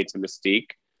DNA to Mystique,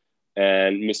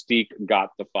 and Mystique got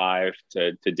the five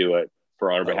to do it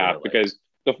for our behalf, really?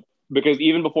 Because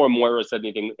even before Moira said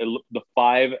anything, the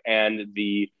five and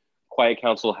the Quiet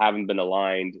Council haven't been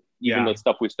aligned. Even the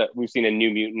stuff we've seen in New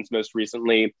Mutants most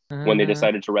recently, when they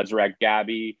decided to resurrect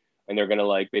Gabby, and they're gonna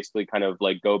like basically kind of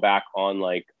like go back on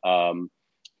like quote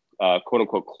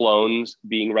unquote clones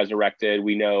being resurrected.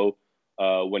 We know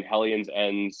when Hellions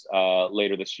ends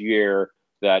later this year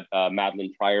that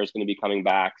Madeline Pryor is going to be coming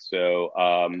back. So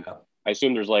I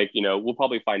assume there's we'll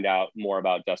probably find out more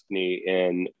about Destiny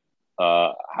in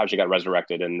how she got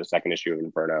resurrected in the second issue of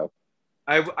Inferno.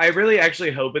 I really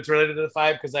actually hope it's related to the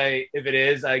five, because if it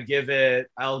is,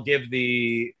 I'll give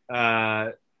the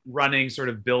running sort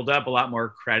of build up a lot more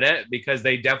credit, because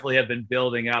they definitely have been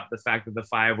building up the fact that the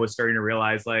five was starting to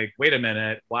realize, like, wait a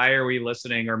minute, why are we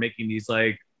listening or making these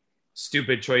like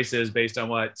stupid choices based on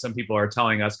what some people are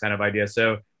telling us kind of idea.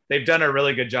 So they've done a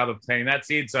really good job of planting that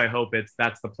seed. So I hope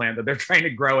that's the plant that they're trying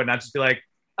to grow, and not just be like,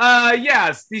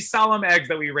 yes, these Solemn eggs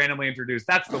that we randomly introduced.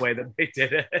 That's the way that they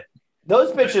did it.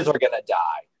 Those bitches are gonna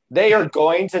die. They are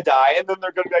going to die, and then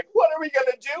they're gonna be like, "What are we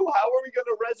gonna do? How are we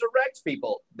gonna resurrect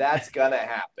people?" That's gonna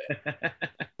happen.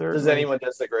 Does anyone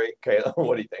disagree? Okay,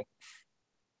 what do you think?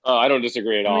 I don't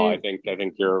disagree at all. I think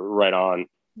you're right on.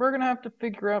 We're gonna have to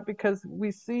figure out because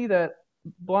we see that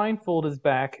Blindfold is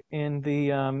back in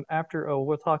the after. Oh,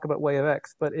 we'll talk about Way of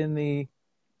X, but in the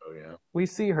we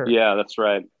see her. Yeah, that's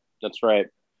right.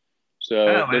 So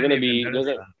they're gonna be.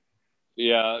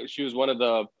 Yeah, she was one of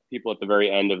the people at the very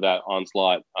end of that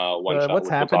Onslaught one shot, what's which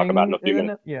happening we'll talk about in a few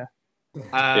minutes. Yeah.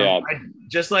 I'd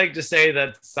just like to say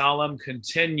that Solemn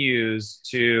continues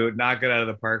to knock it out of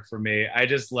the park for me. I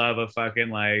just love a fucking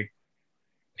like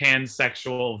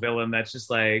pansexual villain that's just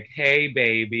like, hey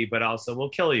baby, but also will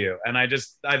kill you. And I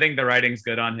think the writing's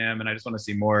good on him, and I just want to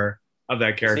see more of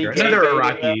that character. Another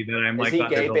Iraqi that I'm like, is he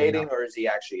gay baiting or is he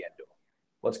actually into him?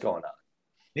 What's going on?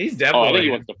 He's definitely. I think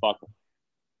he wants to fuck him.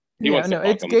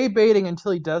 It's gay baiting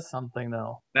until he does something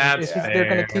though. That's if they're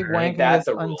gonna keep wanking this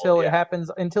until it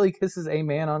happens, until he kisses a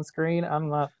man on screen, I'm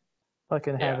not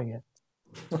fucking having it.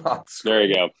 There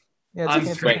you go. Yeah, on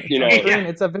screen.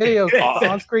 It's a video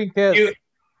on-screen kiss.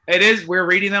 It is. We're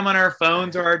reading them on our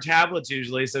phones or our tablets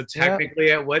usually, so technically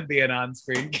it would be an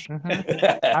on-screen.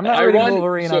 I'm not reading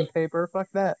Wolverine on paper. Fuck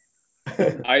that.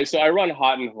 I run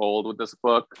hot and cold with this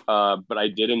book, but I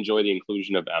did enjoy the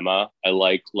inclusion of Emma. I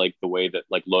liked like the way that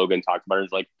like Logan talked about her.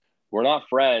 It's like, we're not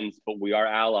friends, but we are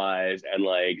allies, and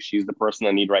like she's the person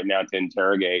I need right now to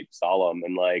interrogate Solemn,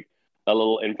 and like that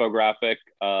little infographic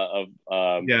of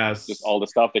just all the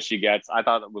stuff that she gets. I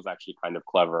thought it was actually kind of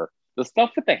clever. The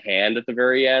stuff with the hand at the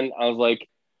very end, I was like,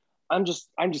 I'm just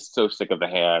so sick of the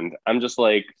hand. I'm just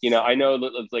like, I know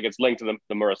that it's like it's linked to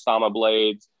the Murasama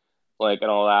blades, like and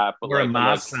all that. But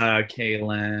Muramasa,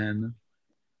 Kaylin.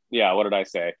 Yeah, what did I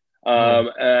say?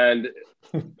 And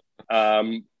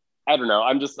I don't know.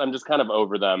 I'm just kind of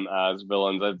over them as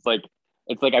villains.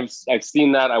 It's like I've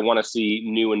seen that. I want to see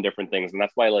new and different things, and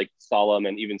that's why like Solemn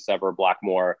and even Sever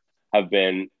Blackmore have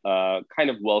been kind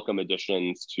of welcome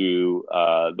additions to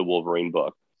the Wolverine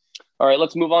book. All right,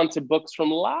 let's move on to books from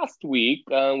last week.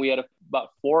 We had about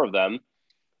 4 of them.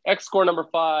 X-Score number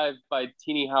 5 by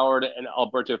Tini Howard and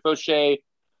Alberto Fauché.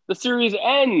 The series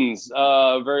ends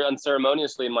very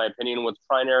unceremoniously, in my opinion, with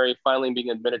Trinary finally being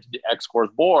admitted to the X-Score's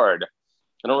board.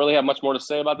 I don't really have much more to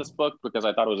say about this book because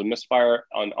I thought it was a misfire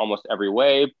on almost every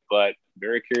way, but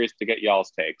very curious to get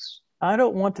y'all's takes. I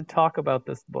don't want to talk about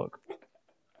this book.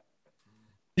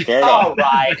 All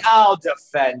right, I'll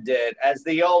defend it as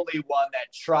the only one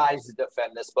that tries to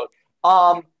defend this book.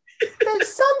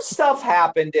 Some stuff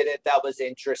happened in it that was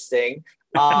interesting.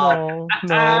 No.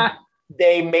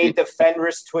 They made the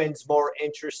Fenris twins more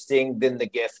interesting than the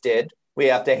Gifted. We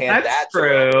have to hand that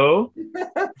true.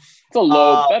 That's a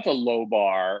low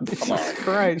bar. Come on.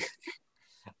 Christ.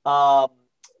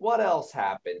 What else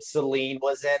happened? Celine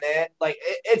was in it. Like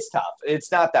it's tough.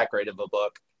 It's not that great of a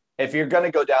book. If you're gonna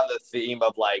go down the theme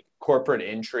of like corporate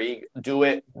intrigue, do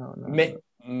it.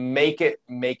 Make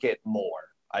it more.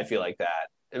 I feel like that.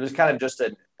 It was kind of just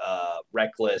a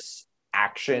reckless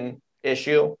action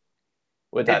issue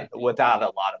without a lot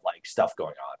of like stuff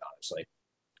going on. Honestly,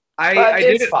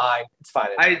 it's fine. It's fine.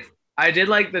 I did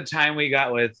like the time we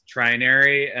got with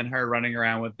Trinary and her running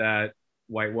around with that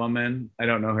white woman. I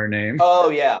don't know her name. Oh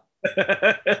yeah.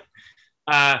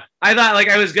 I thought like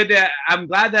I was good to. I'm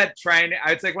glad that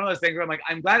it's like one of those things where I'm like,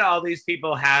 I'm glad all these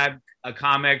people had a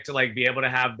comic to like be able to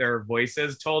have their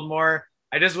voices told more.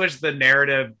 I just wish the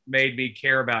narrative made me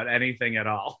care about anything at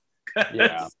all.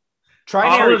 Yeah.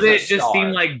 All of it just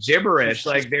seemed like gibberish,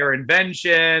 like their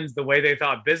inventions, the way they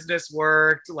thought business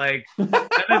worked. Like none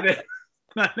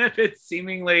of it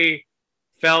seemingly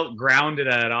felt grounded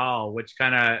at all, which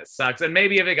kind of sucks. And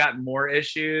maybe if it got more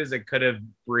issues, it could have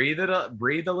breathed a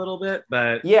little bit.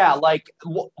 But yeah, like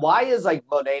why is like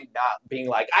Monet not being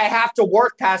like, I have to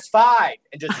work past 5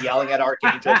 and just yelling at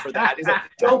Archangel for that? He's like,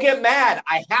 don't get mad.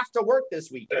 I have to work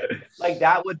this weekend. Like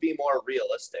that would be more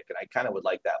realistic, and I kind of would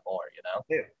like that more.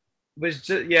 It was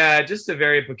just a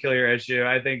very peculiar issue.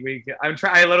 I think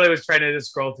I literally was trying to just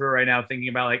scroll through right now, thinking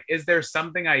about like, is there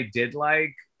something I did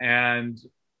like? And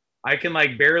I can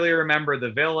like barely remember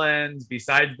the villains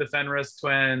besides the Fenris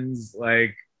twins.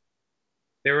 Like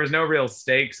there was no real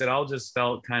stakes. It all just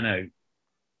felt kind of,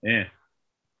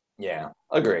 Yeah,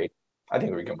 agreed. I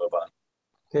think we can move on.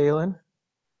 Kaylin?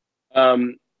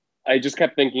 I just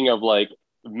kept thinking of like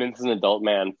Vincent Adult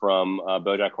Man from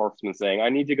BoJack Horseman saying, "I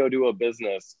need to go do a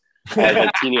business." And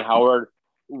like Tini Howard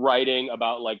writing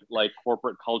about like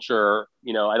corporate culture.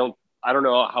 I don't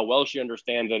know how well she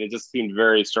understands it. It just seemed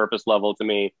very surface level to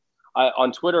me.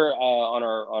 On Twitter, on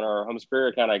our Home Superior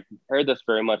account, I compared this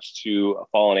very much to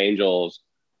Fallen Angels,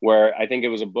 where I think it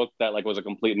was a book that like was a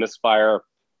complete misfire,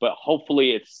 but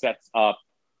hopefully it sets up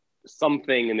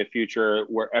something in the future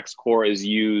where X-Corps is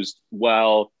used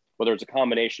well, whether it's a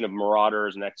combination of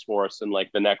Marauders and X-Force and like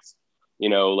the next,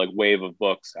 like wave of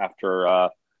books after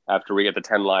we get the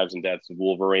 10 Lives and Deaths of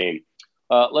Wolverine.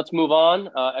 Let's move on.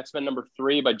 X-Men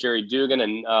 #3 by Jerry Dugan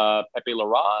and Pepe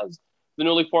Larraz. The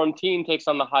newly formed team takes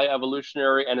on the High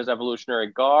Evolutionary and his Evolutionary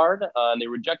Guard, and they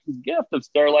reject his gift of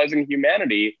sterilizing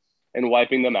humanity and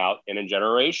wiping them out in a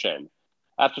generation.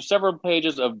 After several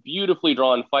pages of beautifully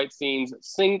drawn fight scenes,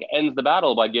 Synch ends the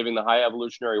battle by giving the High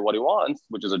Evolutionary what he wants,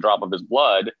 which is a drop of his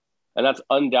blood, and that's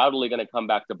undoubtedly going to come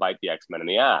back to bite the X-Men in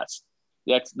the ass.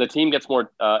 The team gets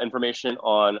more information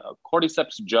on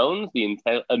Cordyceps Jones, the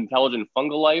intelligent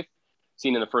fungal life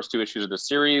seen in the first 2 issues of the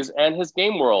series, and his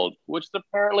game world, which is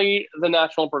apparently the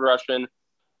natural progression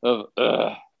of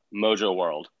Mojo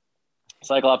World.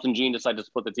 Cyclops and Jean decide to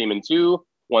split the team in 2,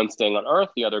 one staying on Earth,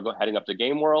 the other heading up to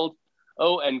Game World.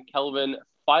 And Kelvin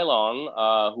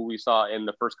Phylong, who we saw in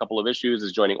the first couple of issues,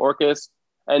 is joining Orchis.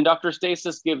 And Dr.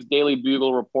 Stasis gives Daily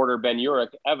Bugle reporter Ben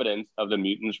Urich evidence of the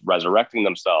mutants resurrecting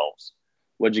themselves.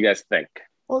 What'd you guys think?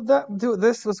 Well,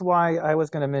 this was why I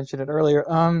was going to mention it earlier.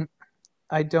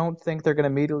 I don't think they're going to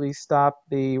immediately stop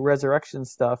the resurrection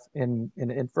stuff in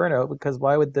Inferno, because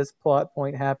why would this plot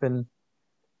point happen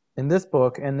in this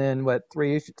book and then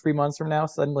 3 months from now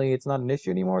suddenly it's not an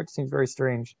issue anymore? It seems very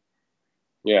strange.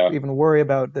 Yeah. To even worry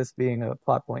about this being a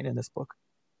plot point in this book.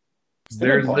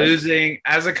 They're losing,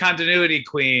 as a continuity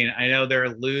queen, I know they're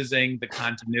losing the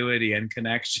continuity and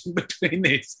connection between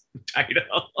these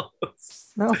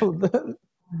titles. No, the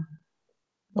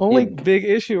only big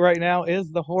issue right now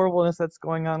is the horribleness that's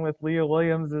going on with Leah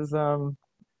Williams' Trial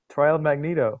of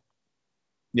Magneto.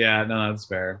 Yeah, no, that's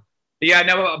fair. Yeah,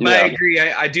 no, but I agree.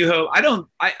 I do hope.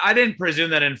 I didn't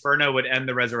presume that Inferno would end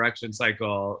the resurrection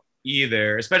cycle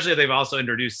either, especially if they've also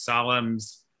introduced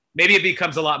Solemns. Maybe it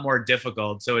becomes a lot more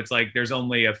difficult. So it's like there's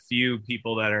only a few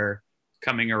people that are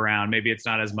coming around. Maybe it's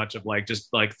not as much of like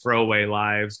just like throwaway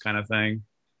lives kind of thing.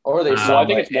 Or they saw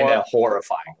it in a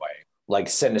horrifying way. Like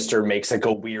Sinister makes like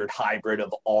a weird hybrid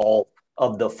of all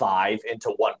of the 5 into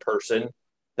one person.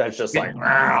 That's just like,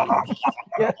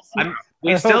 yes.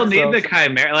 We still need the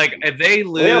Chimera. Like if they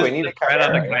lose the threat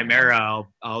on the Chimera,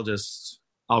 I'll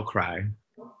cry.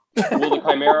 Well, the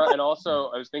Chimera, and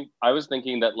also I was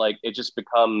thinking that like it just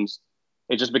becomes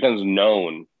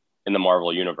known in the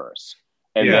Marvel universe,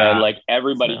 and then like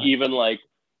everybody, even like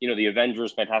the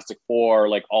Avengers, Fantastic Four,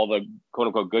 like all the quote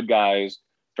unquote good guys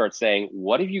start saying,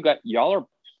 "What have you got? Y'all are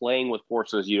playing with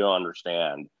forces you don't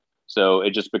understand." So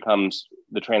it just becomes,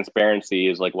 the transparency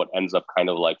is like what ends up kind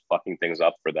of like fucking things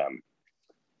up for them.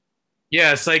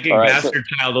 Yeah, Psychic Bastard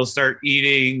Child will start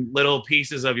eating little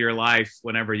pieces of your life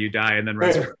whenever you die and then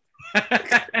resurrect.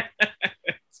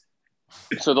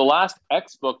 So the last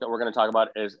X book that we're going to talk about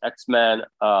is X-Men,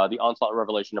 The Onslaught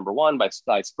Revelation #1 by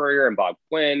Cy Spurrier and Bob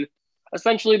Quinn.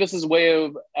 Essentially, this is Way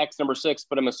of X #6,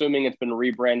 but I'm assuming it's been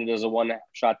rebranded as a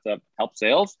one-shot to help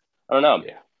sales. I don't know.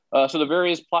 Yeah. So the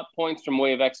various plot points from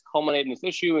Way of X culminate in this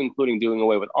issue, including doing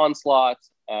away with Onslaught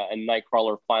and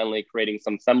Nightcrawler finally creating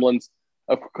some semblance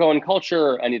of Krakoan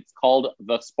culture, and it's called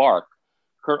The Spark.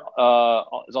 Kurt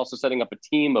is also setting up a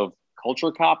team of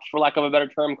culture cops, for lack of a better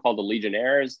term, called the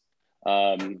Legionnaires.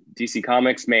 DC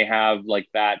Comics may have like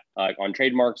that on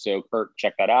trademark, so Kurt,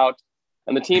 check that out.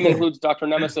 And the team includes Dr.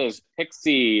 Nemesis,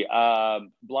 Pixie,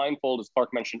 Blindfold, as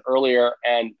Clark mentioned earlier,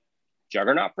 and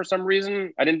Juggernaut for some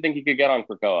reason. I didn't think he could get on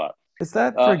Krakoa. Is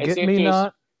that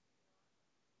Forget-Me-Not?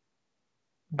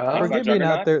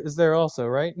 Forget-Me-Not is there also,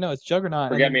 right? No, it's Juggernaut.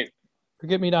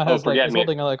 Forget-Me-Not has is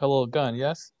holding like a little gun,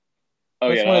 yes? Oh,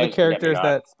 that's yeah, one of the characters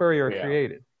that Spurrier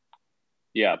created.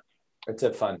 Yeah. It's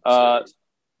a fun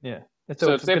yeah.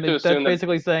 So it's that's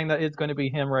basically saying that it's going to be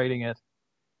him writing it.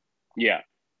 Yeah.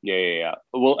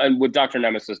 Well, and with Dr.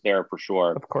 Nemesis there for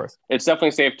sure. Of course. It's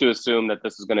definitely safe to assume that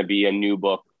this is going to be a new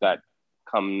book that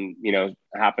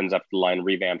happens after the line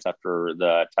revamps after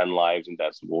the 10 Lives and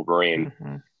Deaths of Wolverine.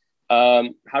 Mm-hmm.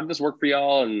 How did this work for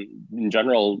y'all? And in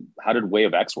general, how did Way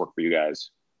of X work for you guys?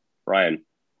 Ryan?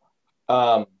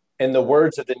 In the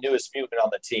words of the newest mutant on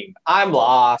the team, I'm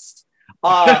lost.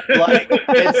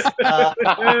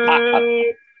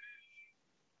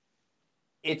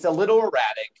 It's a little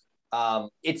erratic.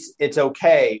 It's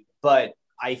okay, but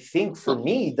I think for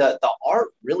me, the art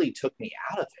really took me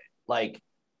out of it. Like,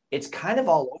 it's kind of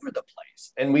all over the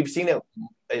place, and we've seen it.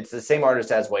 It's the same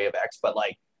artist as Way of X, but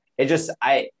like, it just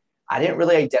I didn't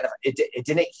really identify it. It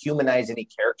didn't humanize any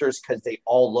characters because they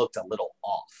all looked a little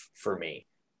off for me.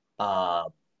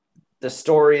 the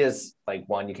story is like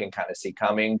one you can kind of see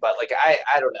coming, but like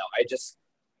I don't know. I just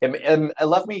it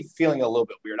left me feeling a little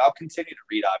bit weird. I'll continue to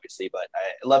read, obviously, but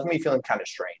it left me feeling kind of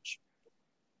strange.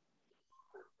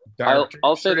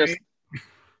 I'll say this.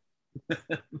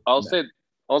 I'll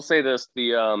say this.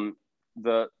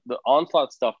 The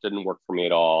Onslaught stuff didn't work for me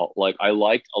at all. Like I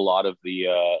liked a lot of the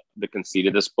conceit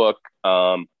of this book.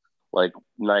 Like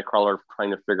Nightcrawler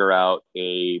trying to figure out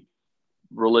a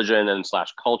religion and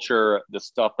 / culture, the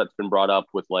stuff that's been brought up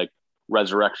with like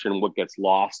resurrection, what gets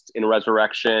lost in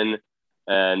resurrection,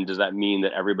 and does that mean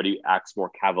that everybody acts more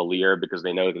cavalier because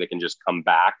they know that they can just come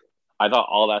back? I thought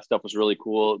all that stuff was really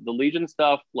cool. The Legion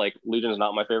stuff, like Legion is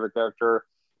not my favorite character,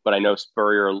 but I know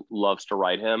Spurrier loves to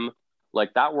write him.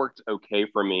 Like that worked okay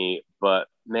for me, but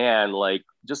man, like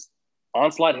just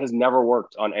Onslaught has never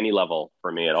worked on any level for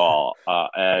me at all.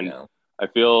 And I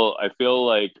feel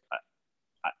like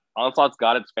Onslaught's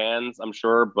got its fans, I'm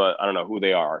sure, but I don't know who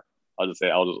they are. I'll just say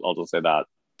that.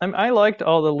 I liked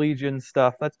all the Legion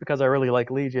stuff. That's because I really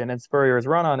like Legion and Spurrier's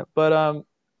run on it. But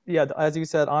yeah, as you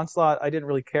said, Onslaught I didn't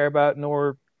really care about,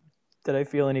 nor did I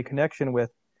feel any connection with.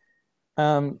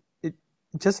 It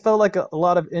just felt like a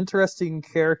lot of interesting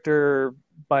character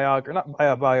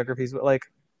not biographies, but like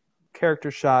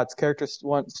character shots,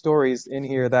 stories in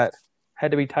here that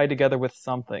had to be tied together with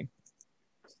something.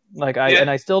 Like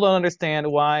I still don't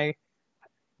understand why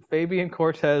Fabian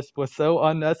Cortez was so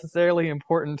unnecessarily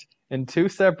important in two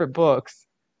separate books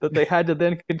that they had to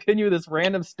then continue this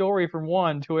random story from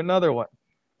one to another one.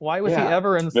 Why was he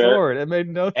ever in Sword? It made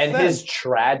no sense. And his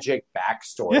tragic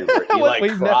backstory where he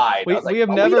cried. We have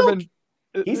never been.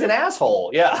 He's an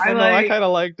asshole. Yeah, I kind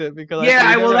of liked it because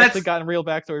I've never actually gotten real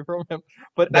backstory from him.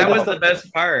 But that was the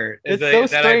best part. It's so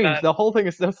strange. The whole thing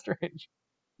is so strange.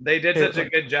 They did such a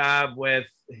good job with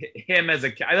him I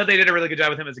thought they did a really good job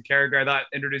with him as a character. I thought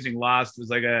introducing Lost was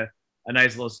like a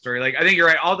nice little story. Like I think you're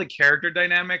right. All the character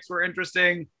dynamics were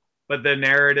interesting, but the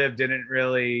narrative didn't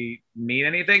really mean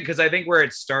anything because I think where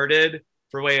it started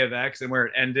for Way of X and where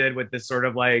it ended with this sort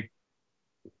of like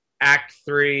Act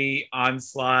 3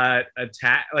 Onslaught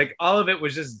attack, like all of it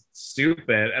was just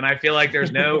stupid. And I feel like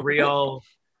there's no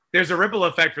there's a ripple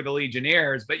effect for the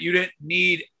Legionnaires, but you didn't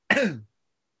need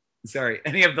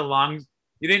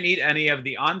you didn't need any of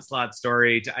the Onslaught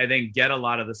story to, I think, get a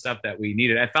lot of the stuff that we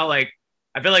needed. I feel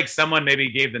like someone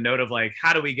maybe gave the note of like,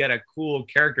 how do we get a cool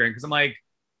character in? Because I'm like,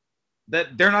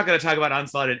 that they're not going to talk about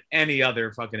Onslaught in any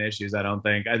other fucking issues. I don't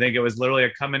think. I think it was literally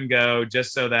a come and go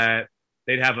just so that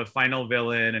they'd have a final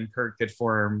villain and Kurt could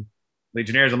form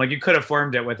Legionnaires. I'm like, you could have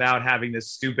formed it without having this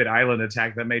stupid island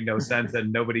attack that made no sense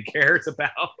and nobody cares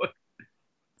about.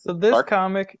 So this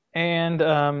comic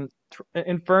and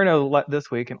Inferno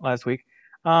last week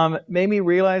made me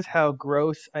realize how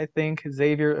gross I think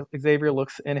Xavier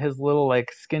looks in his little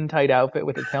like skin tight outfit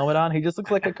with his helmet on. He just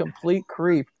looks like a complete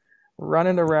creep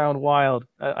running around wild.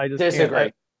 I just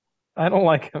disagree. I don't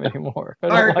like him anymore.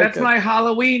 Art, that's my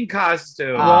Halloween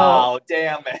costume. Oh,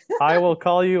 damn it. I will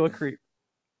call you a creep.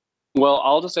 Well,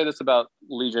 I'll just say this about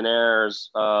Legionnaires,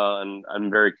 and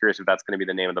I'm very curious if that's going to be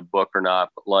the name of the book or not.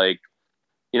 But like,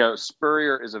 you know,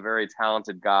 Spurrier is a very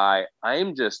talented guy.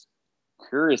 I'm just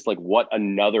curious, like, what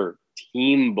another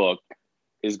team book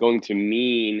is going to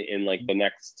mean in like the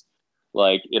next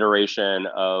like iteration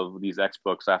of these X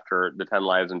books after the 10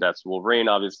 Lives and Deaths of Wolverine.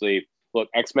 Obviously, look,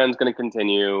 X-Men's going to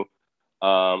continue.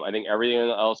 I think everything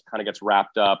else kind of gets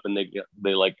wrapped up, and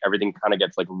they like everything kind of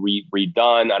gets like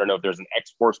redone. I don't know if there's an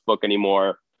X-Force book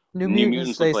anymore. New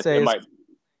Mutants they like say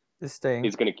is staying.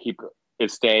 He's going to keep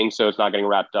it staying, so it's not getting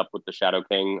wrapped up with the Shadow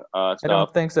King stuff. I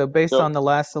don't think so. Based on the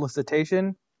last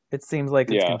solicitation, it seems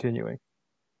like it's continuing.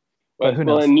 But who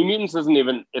knows? Well, and New Mutants isn't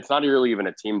even. It's not really even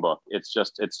a team book. It's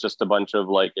just a bunch of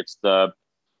like it's the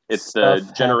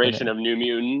generation of New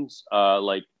Mutants,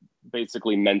 like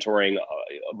basically mentoring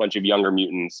a bunch of younger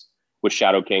mutants with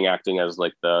Shadow King acting as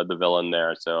like the villain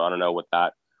there. So I don't know what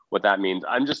that means.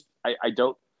 I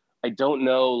don't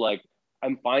know. Like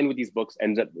I'm fine with these books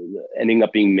ending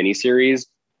up being miniseries,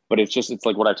 but it's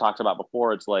like what I talked about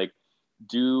before. It's like,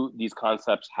 do these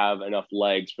concepts have enough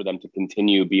legs for them to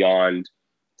continue beyond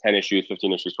 10 issues,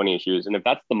 15 issues, 20 issues? And if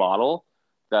that's the model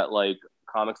that like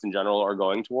comics in general are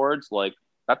going towards, like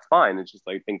that's fine. It's just,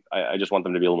 I just want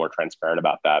them to be a little more transparent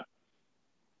about that.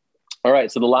 All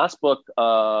right. So the last book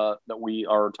that we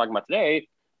are talking about today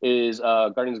is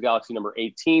Guardians of the Galaxy number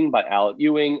 18 by Al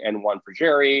Ewing and Juan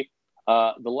Frigeri.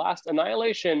 The Last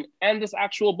Annihilation and this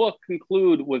actual book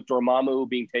conclude with Dormammu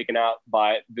being taken out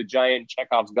by the giant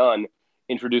Chekhov's gun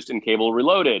introduced in Cable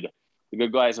Reloaded. The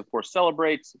good guys, of course,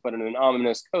 celebrates, but in an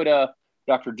ominous coda,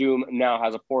 Dr. Doom now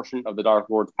has a portion of the Dark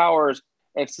Lord's powers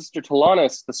and Sister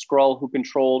Talanis, the Skrull who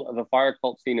controlled the fire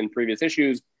cult scene in previous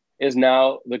issues, is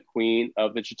now the queen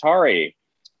of the Chitauri.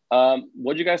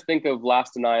 What do you guys think of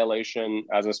Last Annihilation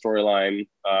as a storyline?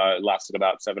 Lasted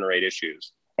about 7 or 8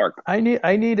 issues. Mark? I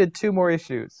needed 2 more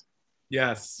issues.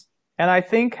 Yes. And I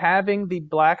think having the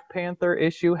Black Panther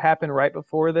issue happen right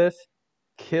before this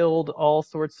killed all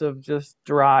sorts of just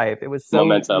drive. It was so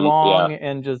Momentum, long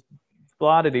and just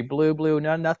blottedy, blue.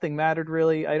 Nothing mattered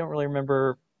really. I don't really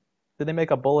remember. Did they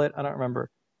make a bullet? I don't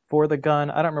remember. For the gun?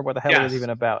 I don't remember what the hell it was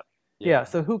even about. Yeah,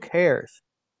 so who cares?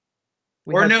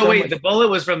 The bullet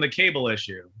was from the Cable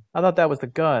issue. I thought that was the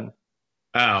gun.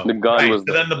 Oh, the gun was.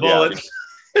 So then the bullet.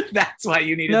 That's why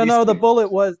you needed. No, the bullet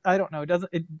was. I don't know. It doesn't.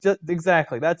 It just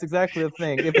exactly. That's exactly the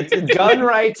thing. If it's gun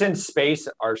rights in space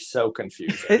are so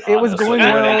confusing. It was going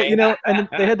well, and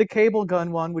they had the Cable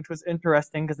gun one, which was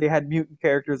interesting because they had mutant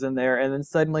characters in there, and then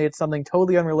suddenly it's something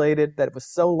totally unrelated that was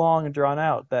so long and drawn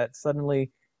out that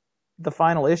suddenly the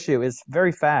final issue is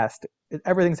very fast.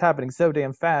 Everything's happening so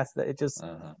damn fast that it just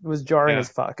was jarring as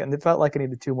fuck, and it felt like I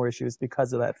needed 2 more issues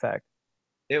because of that fact.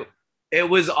 It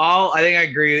was all. I think I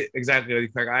agree exactly with you,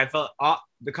 Craig. I felt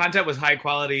the content was high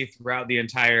quality throughout the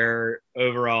entire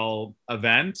overall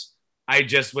event. I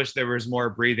just wish there was more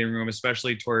breathing room,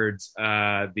 especially towards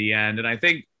the end. And I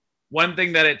think one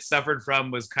thing that it suffered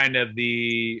from was kind of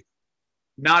the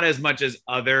not as much as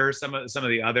some of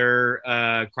the other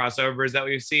crossovers that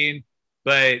we've seen,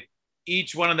 but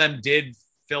each one of them did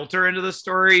filter into the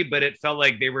story. But it felt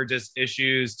like they were just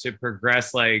issues to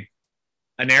progress, like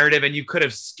a narrative, and you could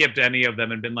have skipped any of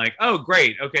them and been like, oh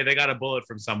great, okay, they got a bullet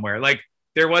from somewhere. Like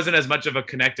there wasn't as much of a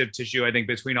connective tissue, I think,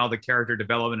 between all the character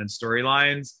development and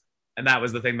storylines, and that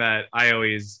was the thing that I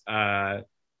always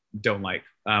don't like.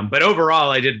 But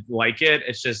overall I did like it.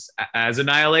 It's just as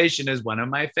Annihilation is one of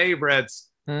my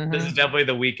favorites. This is definitely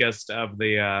the weakest of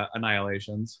the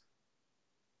Annihilations.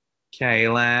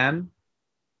 Kaylin?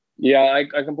 Yeah,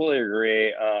 I completely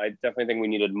agree. I definitely think we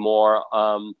needed more.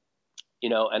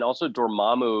 And also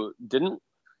Dormammu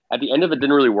at the end of it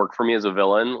didn't really work for me as a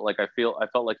villain. Like I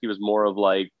felt like he was more of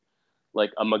like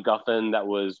a MacGuffin that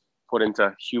was put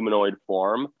into humanoid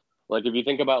form. Like if you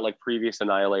think about like previous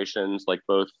Annihilations, like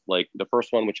both like the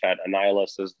first one, which had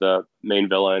Annihilus as the main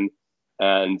villain,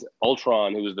 and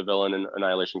Ultron, who was the villain in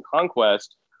Annihilation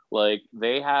Conquest, like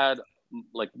they had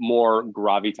like more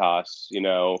gravitas,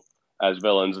 as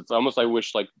villains. It's almost, I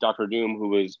wish like Doctor Doom, who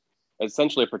was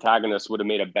essentially a protagonist, would have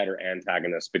made a better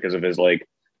antagonist because of his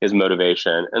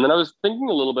motivation. And then I was thinking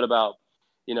a little bit about,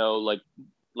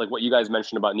 like what you guys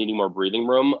mentioned about needing more breathing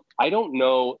room. I don't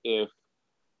know if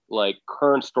like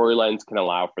current storylines can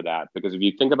allow for that, because if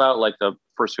you think about like the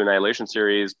first 2 Annihilation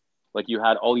series, like you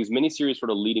had all these miniseries sort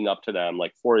of leading up to them,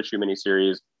 like 4-issue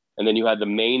miniseries, and then you had the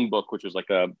main book, which was like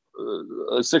a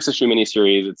 6-issue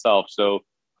miniseries itself. So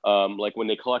like when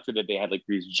they collected it, they had like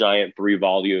these giant 3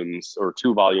 volumes or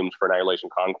 2 volumes for Annihilation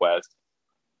Conquest.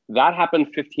 That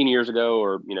happened 15 years ago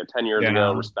or 10 years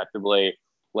ago, respectively.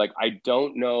 Like I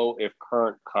don't know if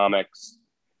current comics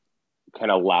can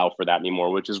allow for that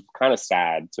anymore, which is kind of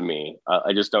sad to me.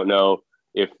 I just don't know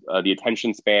if the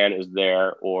attention span is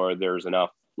there or there's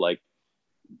enough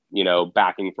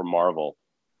backing from Marvel.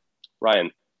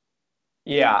 Ryan?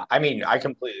 Yeah, I mean, I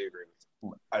completely agree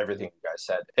with everything you guys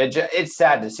said. It's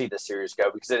sad to see the series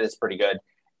go because it is pretty good.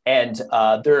 And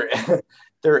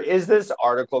there is this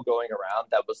article going around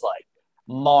that was like,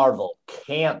 Marvel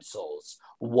cancels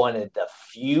one of the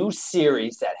few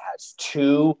series that has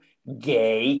 2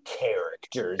 gay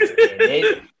characters in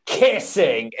it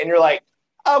kissing. And you're like,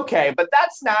 okay, but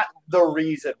that's not the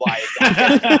reason why it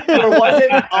got there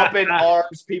wasn't up in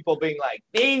arms people being like,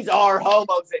 these are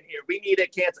homos in here, we need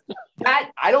it canceled.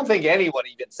 That I don't think anyone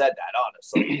even said that,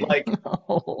 honestly. Like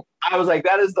no. I was like,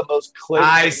 that is the most clear.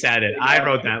 I said it. I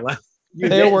wrote that.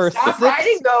 There were Stop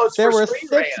writing those. There were 6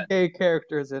 gay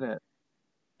characters in it.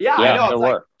 Yeah, I know. It's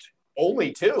like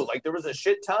only 2. Like there was a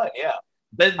shit ton. Yeah.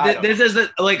 But this is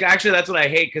actually that's what I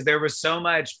hate, because there was so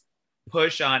much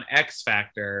push on X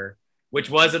Factor, which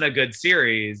wasn't a good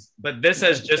series, but this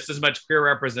has just as much queer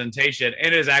representation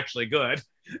and is actually good.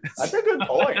 That's a good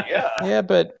point. Yeah. Yeah,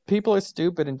 but people are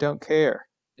stupid and don't care.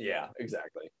 Yeah,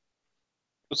 exactly.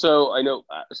 So I know.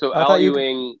 So Al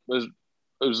Ewing was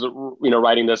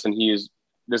writing this, and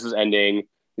this is ending.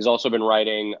 He's also been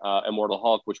writing Immortal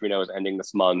Hulk, which we know is ending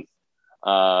this month.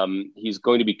 He's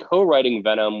going to be co-writing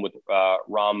Venom with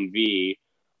Ram V.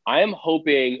 I am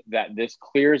hoping that this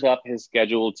clears up his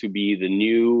schedule to be the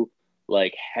new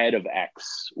head of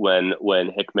X when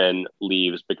Hickman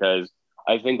leaves, because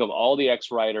I think of all the X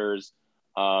writers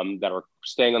that are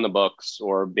staying on the books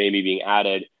or maybe being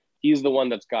added, he's the one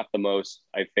that's got the most,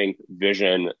 I think,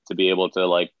 vision to be able to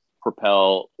like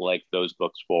propel like those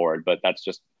books forward. But that's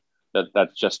just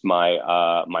my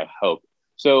my hope.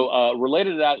 So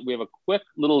related to that, we have a quick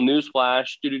little news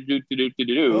flash.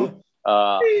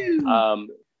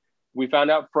 We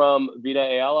found out from Vita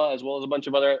Ayala, as well as a bunch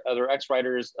of other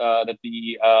X-writers, that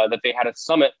they had a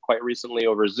summit quite recently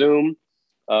over Zoom,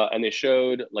 and they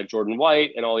showed like Jordan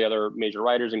White and all the other major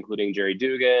writers, including Jerry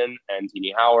Dugan and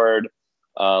Tini Howard,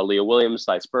 Leah Williams,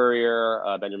 Cy Spurrier,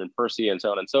 Benjamin Percy, and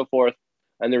so on and so forth.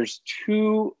 And there's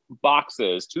two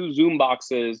Zoom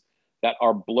boxes that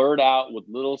are blurred out with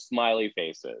little smiley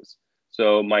faces.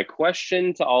 So my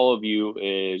question to all of you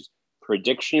is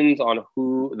predictions on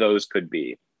who those could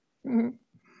be. Mm-hmm.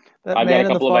 That I've man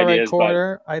in the far right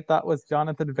corner, I thought was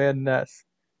Jonathan Van Ness.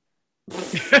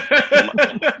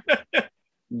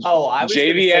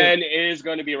 JVN is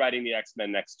going to be writing the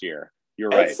X-Men next year. You're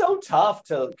right. It's so tough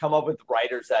to come up with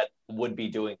writers that would be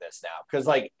doing this now, because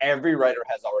like every writer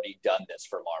has already done this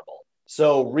for Marvel.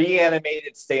 So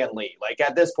reanimated Stan Lee. Like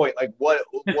at this point, like what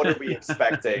are we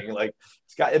expecting? Like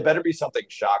it better be something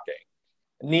shocking.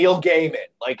 Neil Gaiman,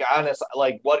 like honest,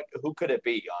 like who could it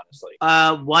be, honestly?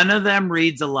 One of them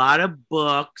reads a lot of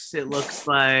books. It looks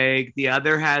like the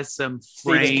other has some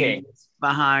frames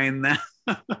behind them.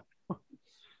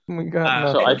 We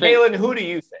got so Kaylin, who do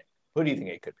you think? Who do you think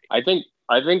it could be? I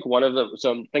think one of them. So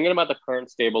I'm thinking about the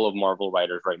current stable of Marvel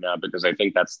writers right now, because I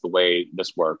think that's the way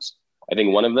this works. I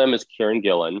think one of them is Kieran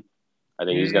Gillen. I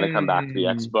think he's going to come back to the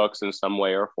X books in some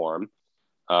way or form,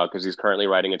 because he's currently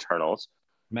writing Eternals.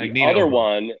 Magneto.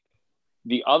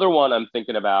 The other one I'm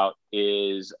thinking about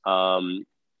is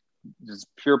this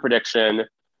pure prediction,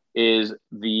 is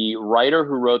the writer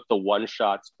who wrote the one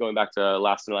shots going back to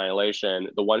Last Annihilation,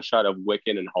 the one shot of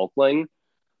Wiccan and Hulkling.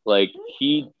 Like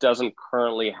he doesn't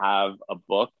currently have a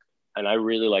book, and I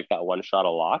really like that one shot a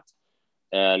lot,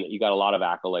 and he got a lot of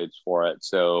accolades for it.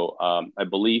 So I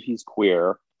believe he's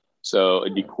queer, so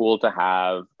it'd be cool to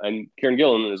have, and Kieran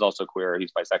Gillen is also queer,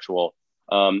 he's bisexual.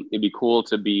 It'd be cool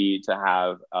to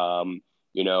have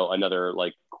another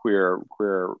like queer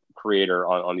creator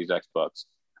on these X books.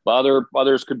 But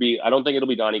others could be. I don't think it'll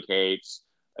be Donny Cates.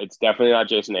 It's definitely not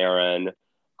Jason Aaron.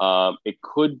 It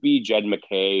could be Jed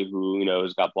MacKay, who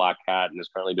has got Black Cat and is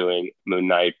currently doing Moon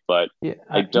Knight. But yeah,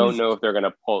 I don't know if they're going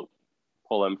to pull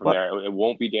him from there. It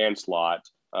won't be Dan Slott.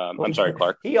 I'm sorry,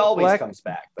 Clark. He always comes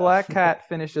back. Though. Black Cat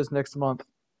finishes next month,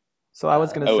 so I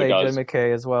was going to say Jed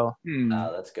MacKay as well.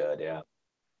 Oh, that's good. Yeah.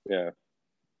 Yeah.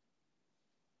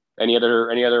 Any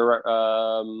other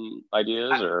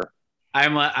ideas or?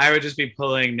 I would just be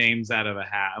pulling names out of a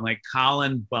hat. I'm like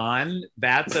Colin Bunn.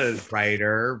 That's a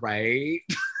writer, right?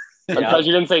 I'm surprised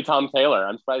you didn't say Tom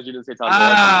Taylor.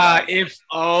 Taylor. If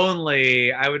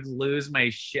only I would lose my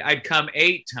shit. I'd come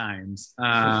 8 times.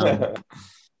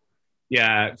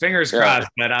 Yeah, fingers crossed,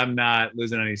 but I'm not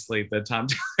losing any sleep that Tom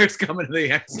Taylor's coming to the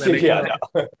X-Men. Yeah,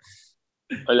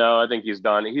 no, I think he's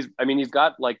done. He's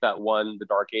got like that one, The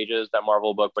Dark Ages, that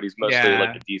Marvel book, but he's mostly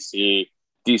like a DC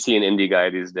and indie guy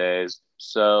these days.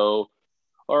 So,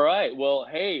 all right. Well,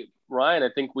 hey, Ryan, I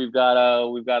think we've got a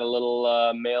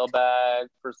little mailbag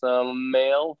for some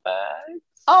mailbags.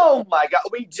 Oh my God,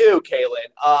 we do,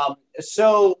 Kaylin.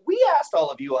 So we asked all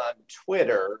of you on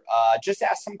Twitter, just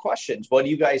ask some questions. What are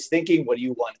you guys thinking? What do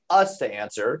you want us to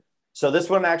answer? So this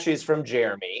one actually is from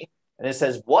Jeremy. And it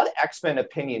says, what X-Men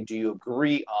opinion do you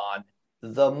agree on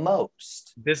the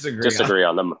most? Disagree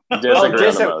on the most.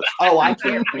 Oh, I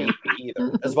can't read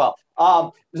either as well.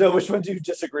 So which one do you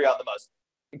disagree on the most?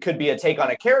 It could be a take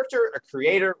on a character, a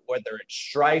creator, whether it's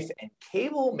Strife and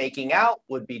Cable making out,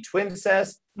 would be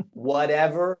twincest,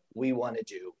 whatever we want to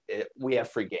do. We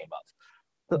have free game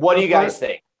of. What do you guys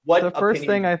think? The first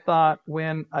thing I thought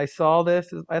when I saw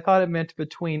this is I thought it meant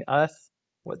between us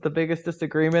what the biggest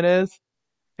disagreement is.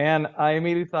 And I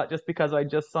immediately thought, just because I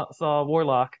just saw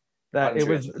Warlock, that it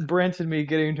was Brent and me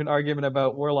getting into an argument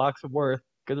about Warlock's worth,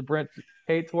 because Brent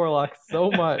hates Warlock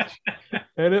so much,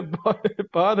 and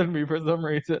it bothered me for some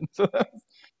reason.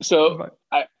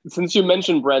 Since you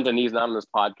mentioned Brent and he's not on this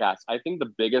podcast, I think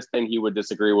the biggest thing he would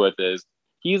disagree with is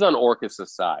he's on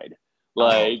Orcus's side.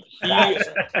 Like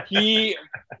he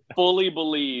fully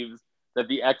believes that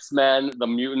the X-Men, the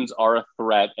mutants, are a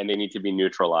threat and they need to be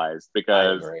neutralized,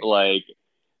 because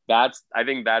I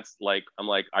think that's like, I'm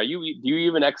like, do you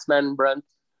even X-Men, Brent?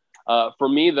 For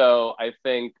me though, I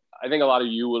think a lot of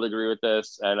you will agree with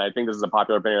this, and I think this is a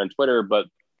popular opinion on Twitter, but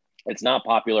it's not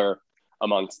popular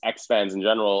amongst X fans in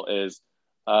general, is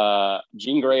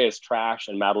Jean Grey is trash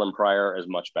and Madeline Pryor is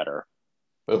much better.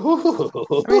 Ooh.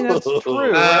 I mean, that's true.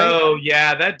 Oh, right?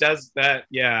 Yeah, that does that.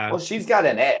 Yeah. Well, she's got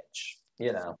an edge,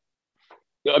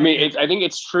 I mean, I think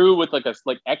it's true with like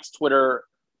X Twitter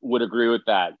would agree with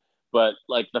that, but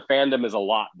like the fandom is a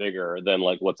lot bigger than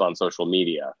like what's on social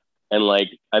media. And like,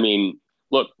 I mean,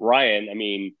 look, Ryan, I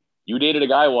mean, you dated a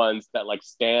guy once that like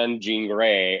stan Jean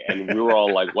Grey, and we were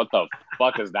all like, "What the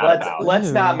fuck is that about?"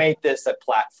 Let's not make this a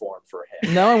platform for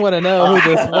him. Now I want to know who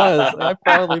this was. I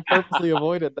probably purposely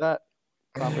avoided that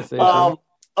conversation.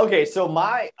 Okay, so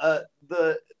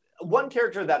the one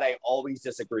character that I always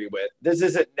disagree with. This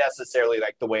isn't necessarily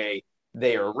like the way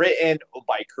they are written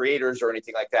by creators or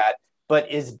anything like that,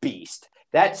 but is Beast.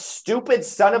 That stupid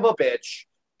son of a bitch.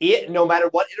 No matter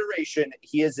what iteration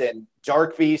he is in,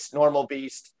 Dark Beast, Normal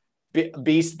Beast,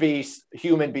 Beast,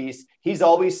 Human Beast, he's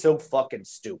always so fucking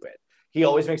stupid. He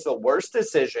always makes the worst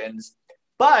decisions.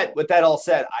 But with that all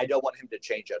said, I don't want him to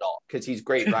change at all because he's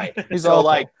great, right? So awful.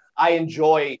 Like, I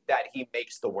enjoy that he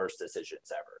makes the worst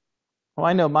decisions ever. Well,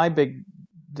 I know my big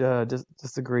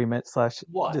disagreement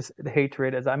 /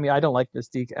 hatred is, I mean, I don't like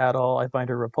Mystique at all. I find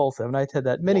her repulsive, and I've said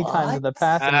that many times in the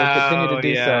past, and will continue to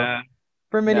do so.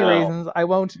 For many reasons. I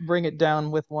won't bring it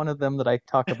down with one of them that I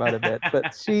talk about a bit,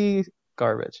 but she's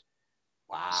garbage.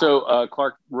 Wow. So,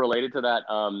 Clark, related to that,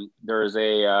 there is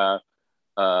a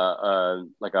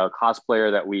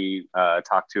cosplayer that we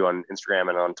talked to on Instagram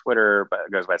and on Twitter, but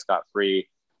it goes by Scott Free.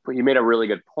 But he made a really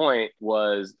good point,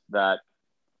 was that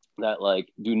like,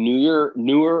 do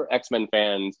newer X-Men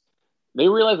fans, they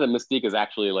realize that Mystique is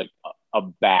actually like a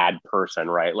bad person,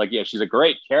 right? Like, yeah, she's a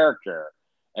great character,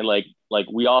 and like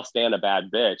we all stand a bad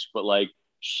bitch, but like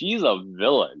she's a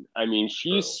villain. I mean,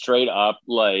 she's straight up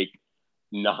like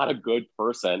not a good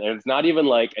person, and it's not even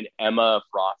like an Emma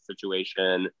Frost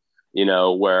situation, you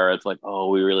know, where it's like, oh,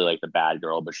 we really like the bad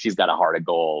girl, but she's got a heart of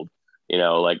gold, you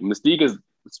know. Like Mystique is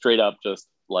straight up just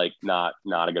like not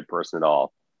a good person at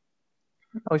all.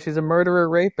 Oh, she's a murderer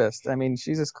rapist. I mean,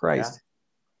 Jesus Christ.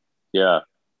 Yeah.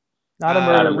 Not a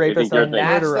murderer rapist, a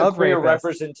murderer of queer rapists.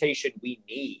 Representation we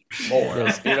need more.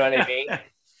 You know what I mean?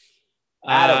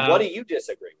 Adam, what do you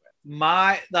disagree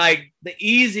with? The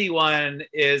easy one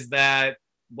is that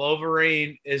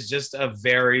Wolverine is just a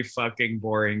very fucking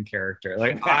boring character.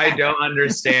 Like, I don't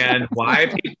understand why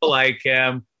people like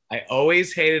him. I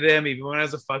always hated him, even when I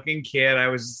was a fucking kid. I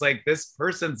was just like, this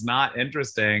person's not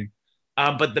interesting.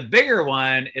 But the bigger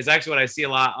one is actually what I see a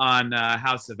lot on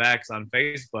House of X on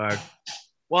Facebook.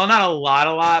 Well, not a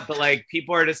lot, but like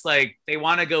people are just like, they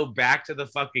want to go back to the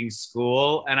fucking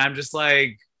school. And I'm just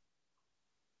like,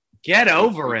 get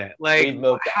over it. Like,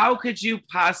 how could you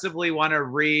possibly want to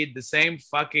read the same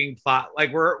fucking plot?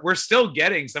 Like, we're still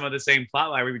getting some of the same plot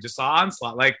line we just saw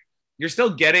Onslaught. Like, you're still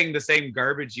getting the same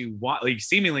garbage you want, like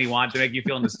seemingly want, to make you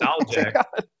feel nostalgic.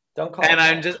 Don't call and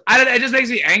I'm just, it just makes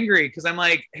me angry because I'm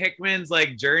like, Hickman's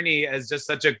like journey is just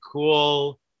such a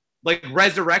cool, like,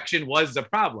 resurrection was the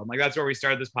problem. Like, that's where we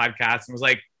started this podcast, and was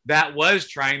like, that was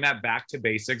trying that back to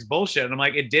basics bullshit. And I'm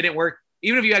like, it didn't work.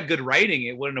 Even if you had good writing,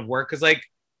 it wouldn't have worked, because like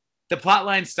the plot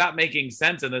line stopped making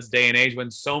sense in this day and age when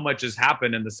so much has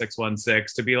happened in the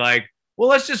 616 to be like, well,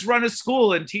 let's just run a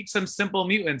school and teach some simple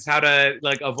mutants how to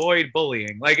like avoid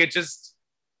bullying. Like, it just,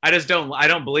 I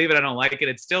don't believe it. I don't like it.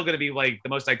 It's still going to be like the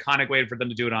most iconic way for them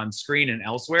to do it on screen and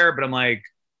elsewhere. But I'm like,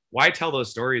 why tell those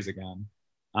stories again?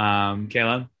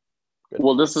 Caleb?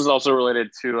 Well, this is also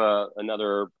related to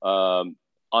another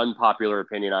unpopular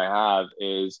opinion I have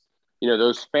is, you know,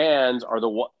 those fans are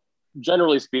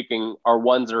generally speaking, are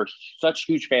ones that are such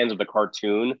huge fans of the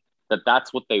cartoon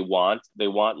that's what they want. They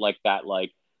want like that,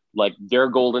 like their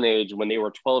golden age when they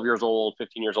were 12 years old,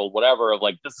 15 years old, whatever, of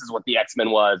like, this is what the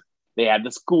X-Men was. They had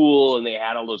the school and they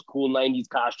had all those cool 90s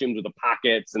costumes with the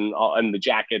pockets and the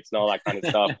jackets and all that kind of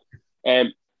stuff. And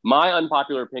my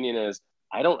unpopular opinion is,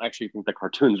 I don't actually think the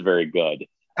cartoon's very good.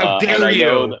 How dare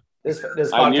you? This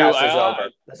podcast is over.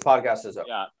 This podcast is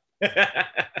over.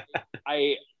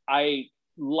 Yeah. I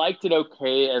liked it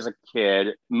okay as a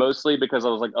kid, mostly because I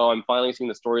was like, oh, I'm finally seeing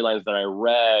the storylines that I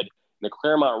read in the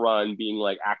Claremont run being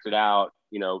like acted out,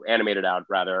 you know, animated out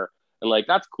rather. And like,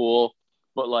 that's cool.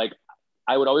 But like,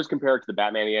 I would always compare it to the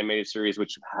Batman the Animated Series,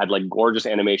 which had like gorgeous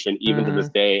animation even to this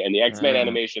day. And the X-Men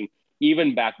animation,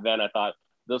 even back then, I thought,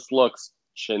 this looks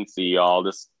chintzy, y'all.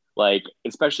 This, like,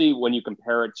 especially when you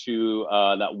compare it to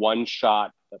that one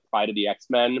shot, the Pride of the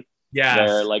X-Men. Yeah.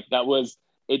 Where like that was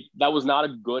not a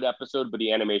good episode, but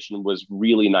the animation was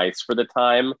really nice for the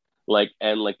time. Like,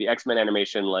 and like the X-Men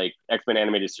animation, like X-Men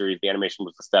Animated Series, the animation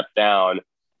was a step down.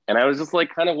 And I was just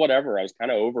like, kind of whatever. I was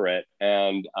kind of over it.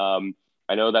 And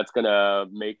I know that's going to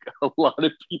make a lot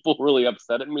of people really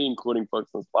upset at me, including folks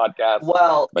on this podcast.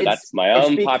 Well, but that's my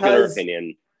unpopular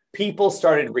opinion. People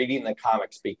started reading the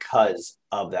comics because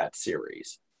of that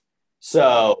series.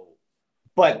 So,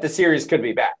 but the series could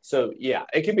be bad. So yeah,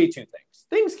 it can be two things.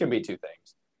 Things can be two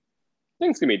things.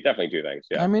 Things can be definitely two things.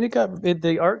 Yeah. I mean,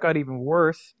 the art got even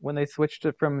worse when they switched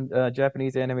it from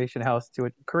Japanese animation house to a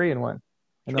Korean one.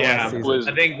 In the last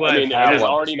season. It was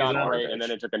already not great, and then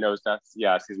it took a nosedive.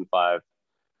 Yeah, season 5.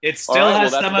 It still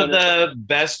has some of the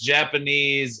best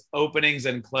Japanese openings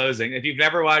and closing. If you've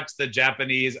never watched the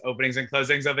Japanese openings and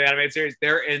closings of the animated series,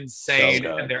 they're insane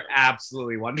and they're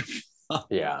absolutely wonderful.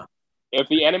 Yeah. If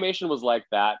the animation was like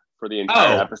that for the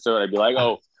entire episode, I'd be like,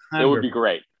 it would be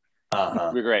great. It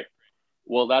would be great.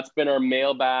 Well, that's been our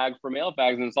mailbag for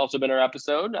mailbags, and it's also been our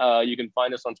episode. You can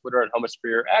find us on Twitter at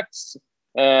Homosphere X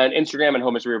and Instagram at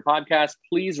Homosphere Podcast.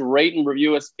 Please rate and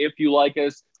review us if you like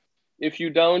us. If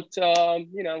you don't,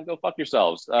 go fuck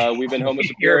yourselves. We've been Homo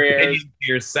Superiors.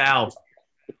 Yourself.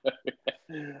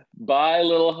 Bye,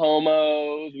 little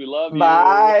homos. We love you.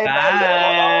 Bye.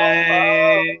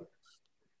 Bye.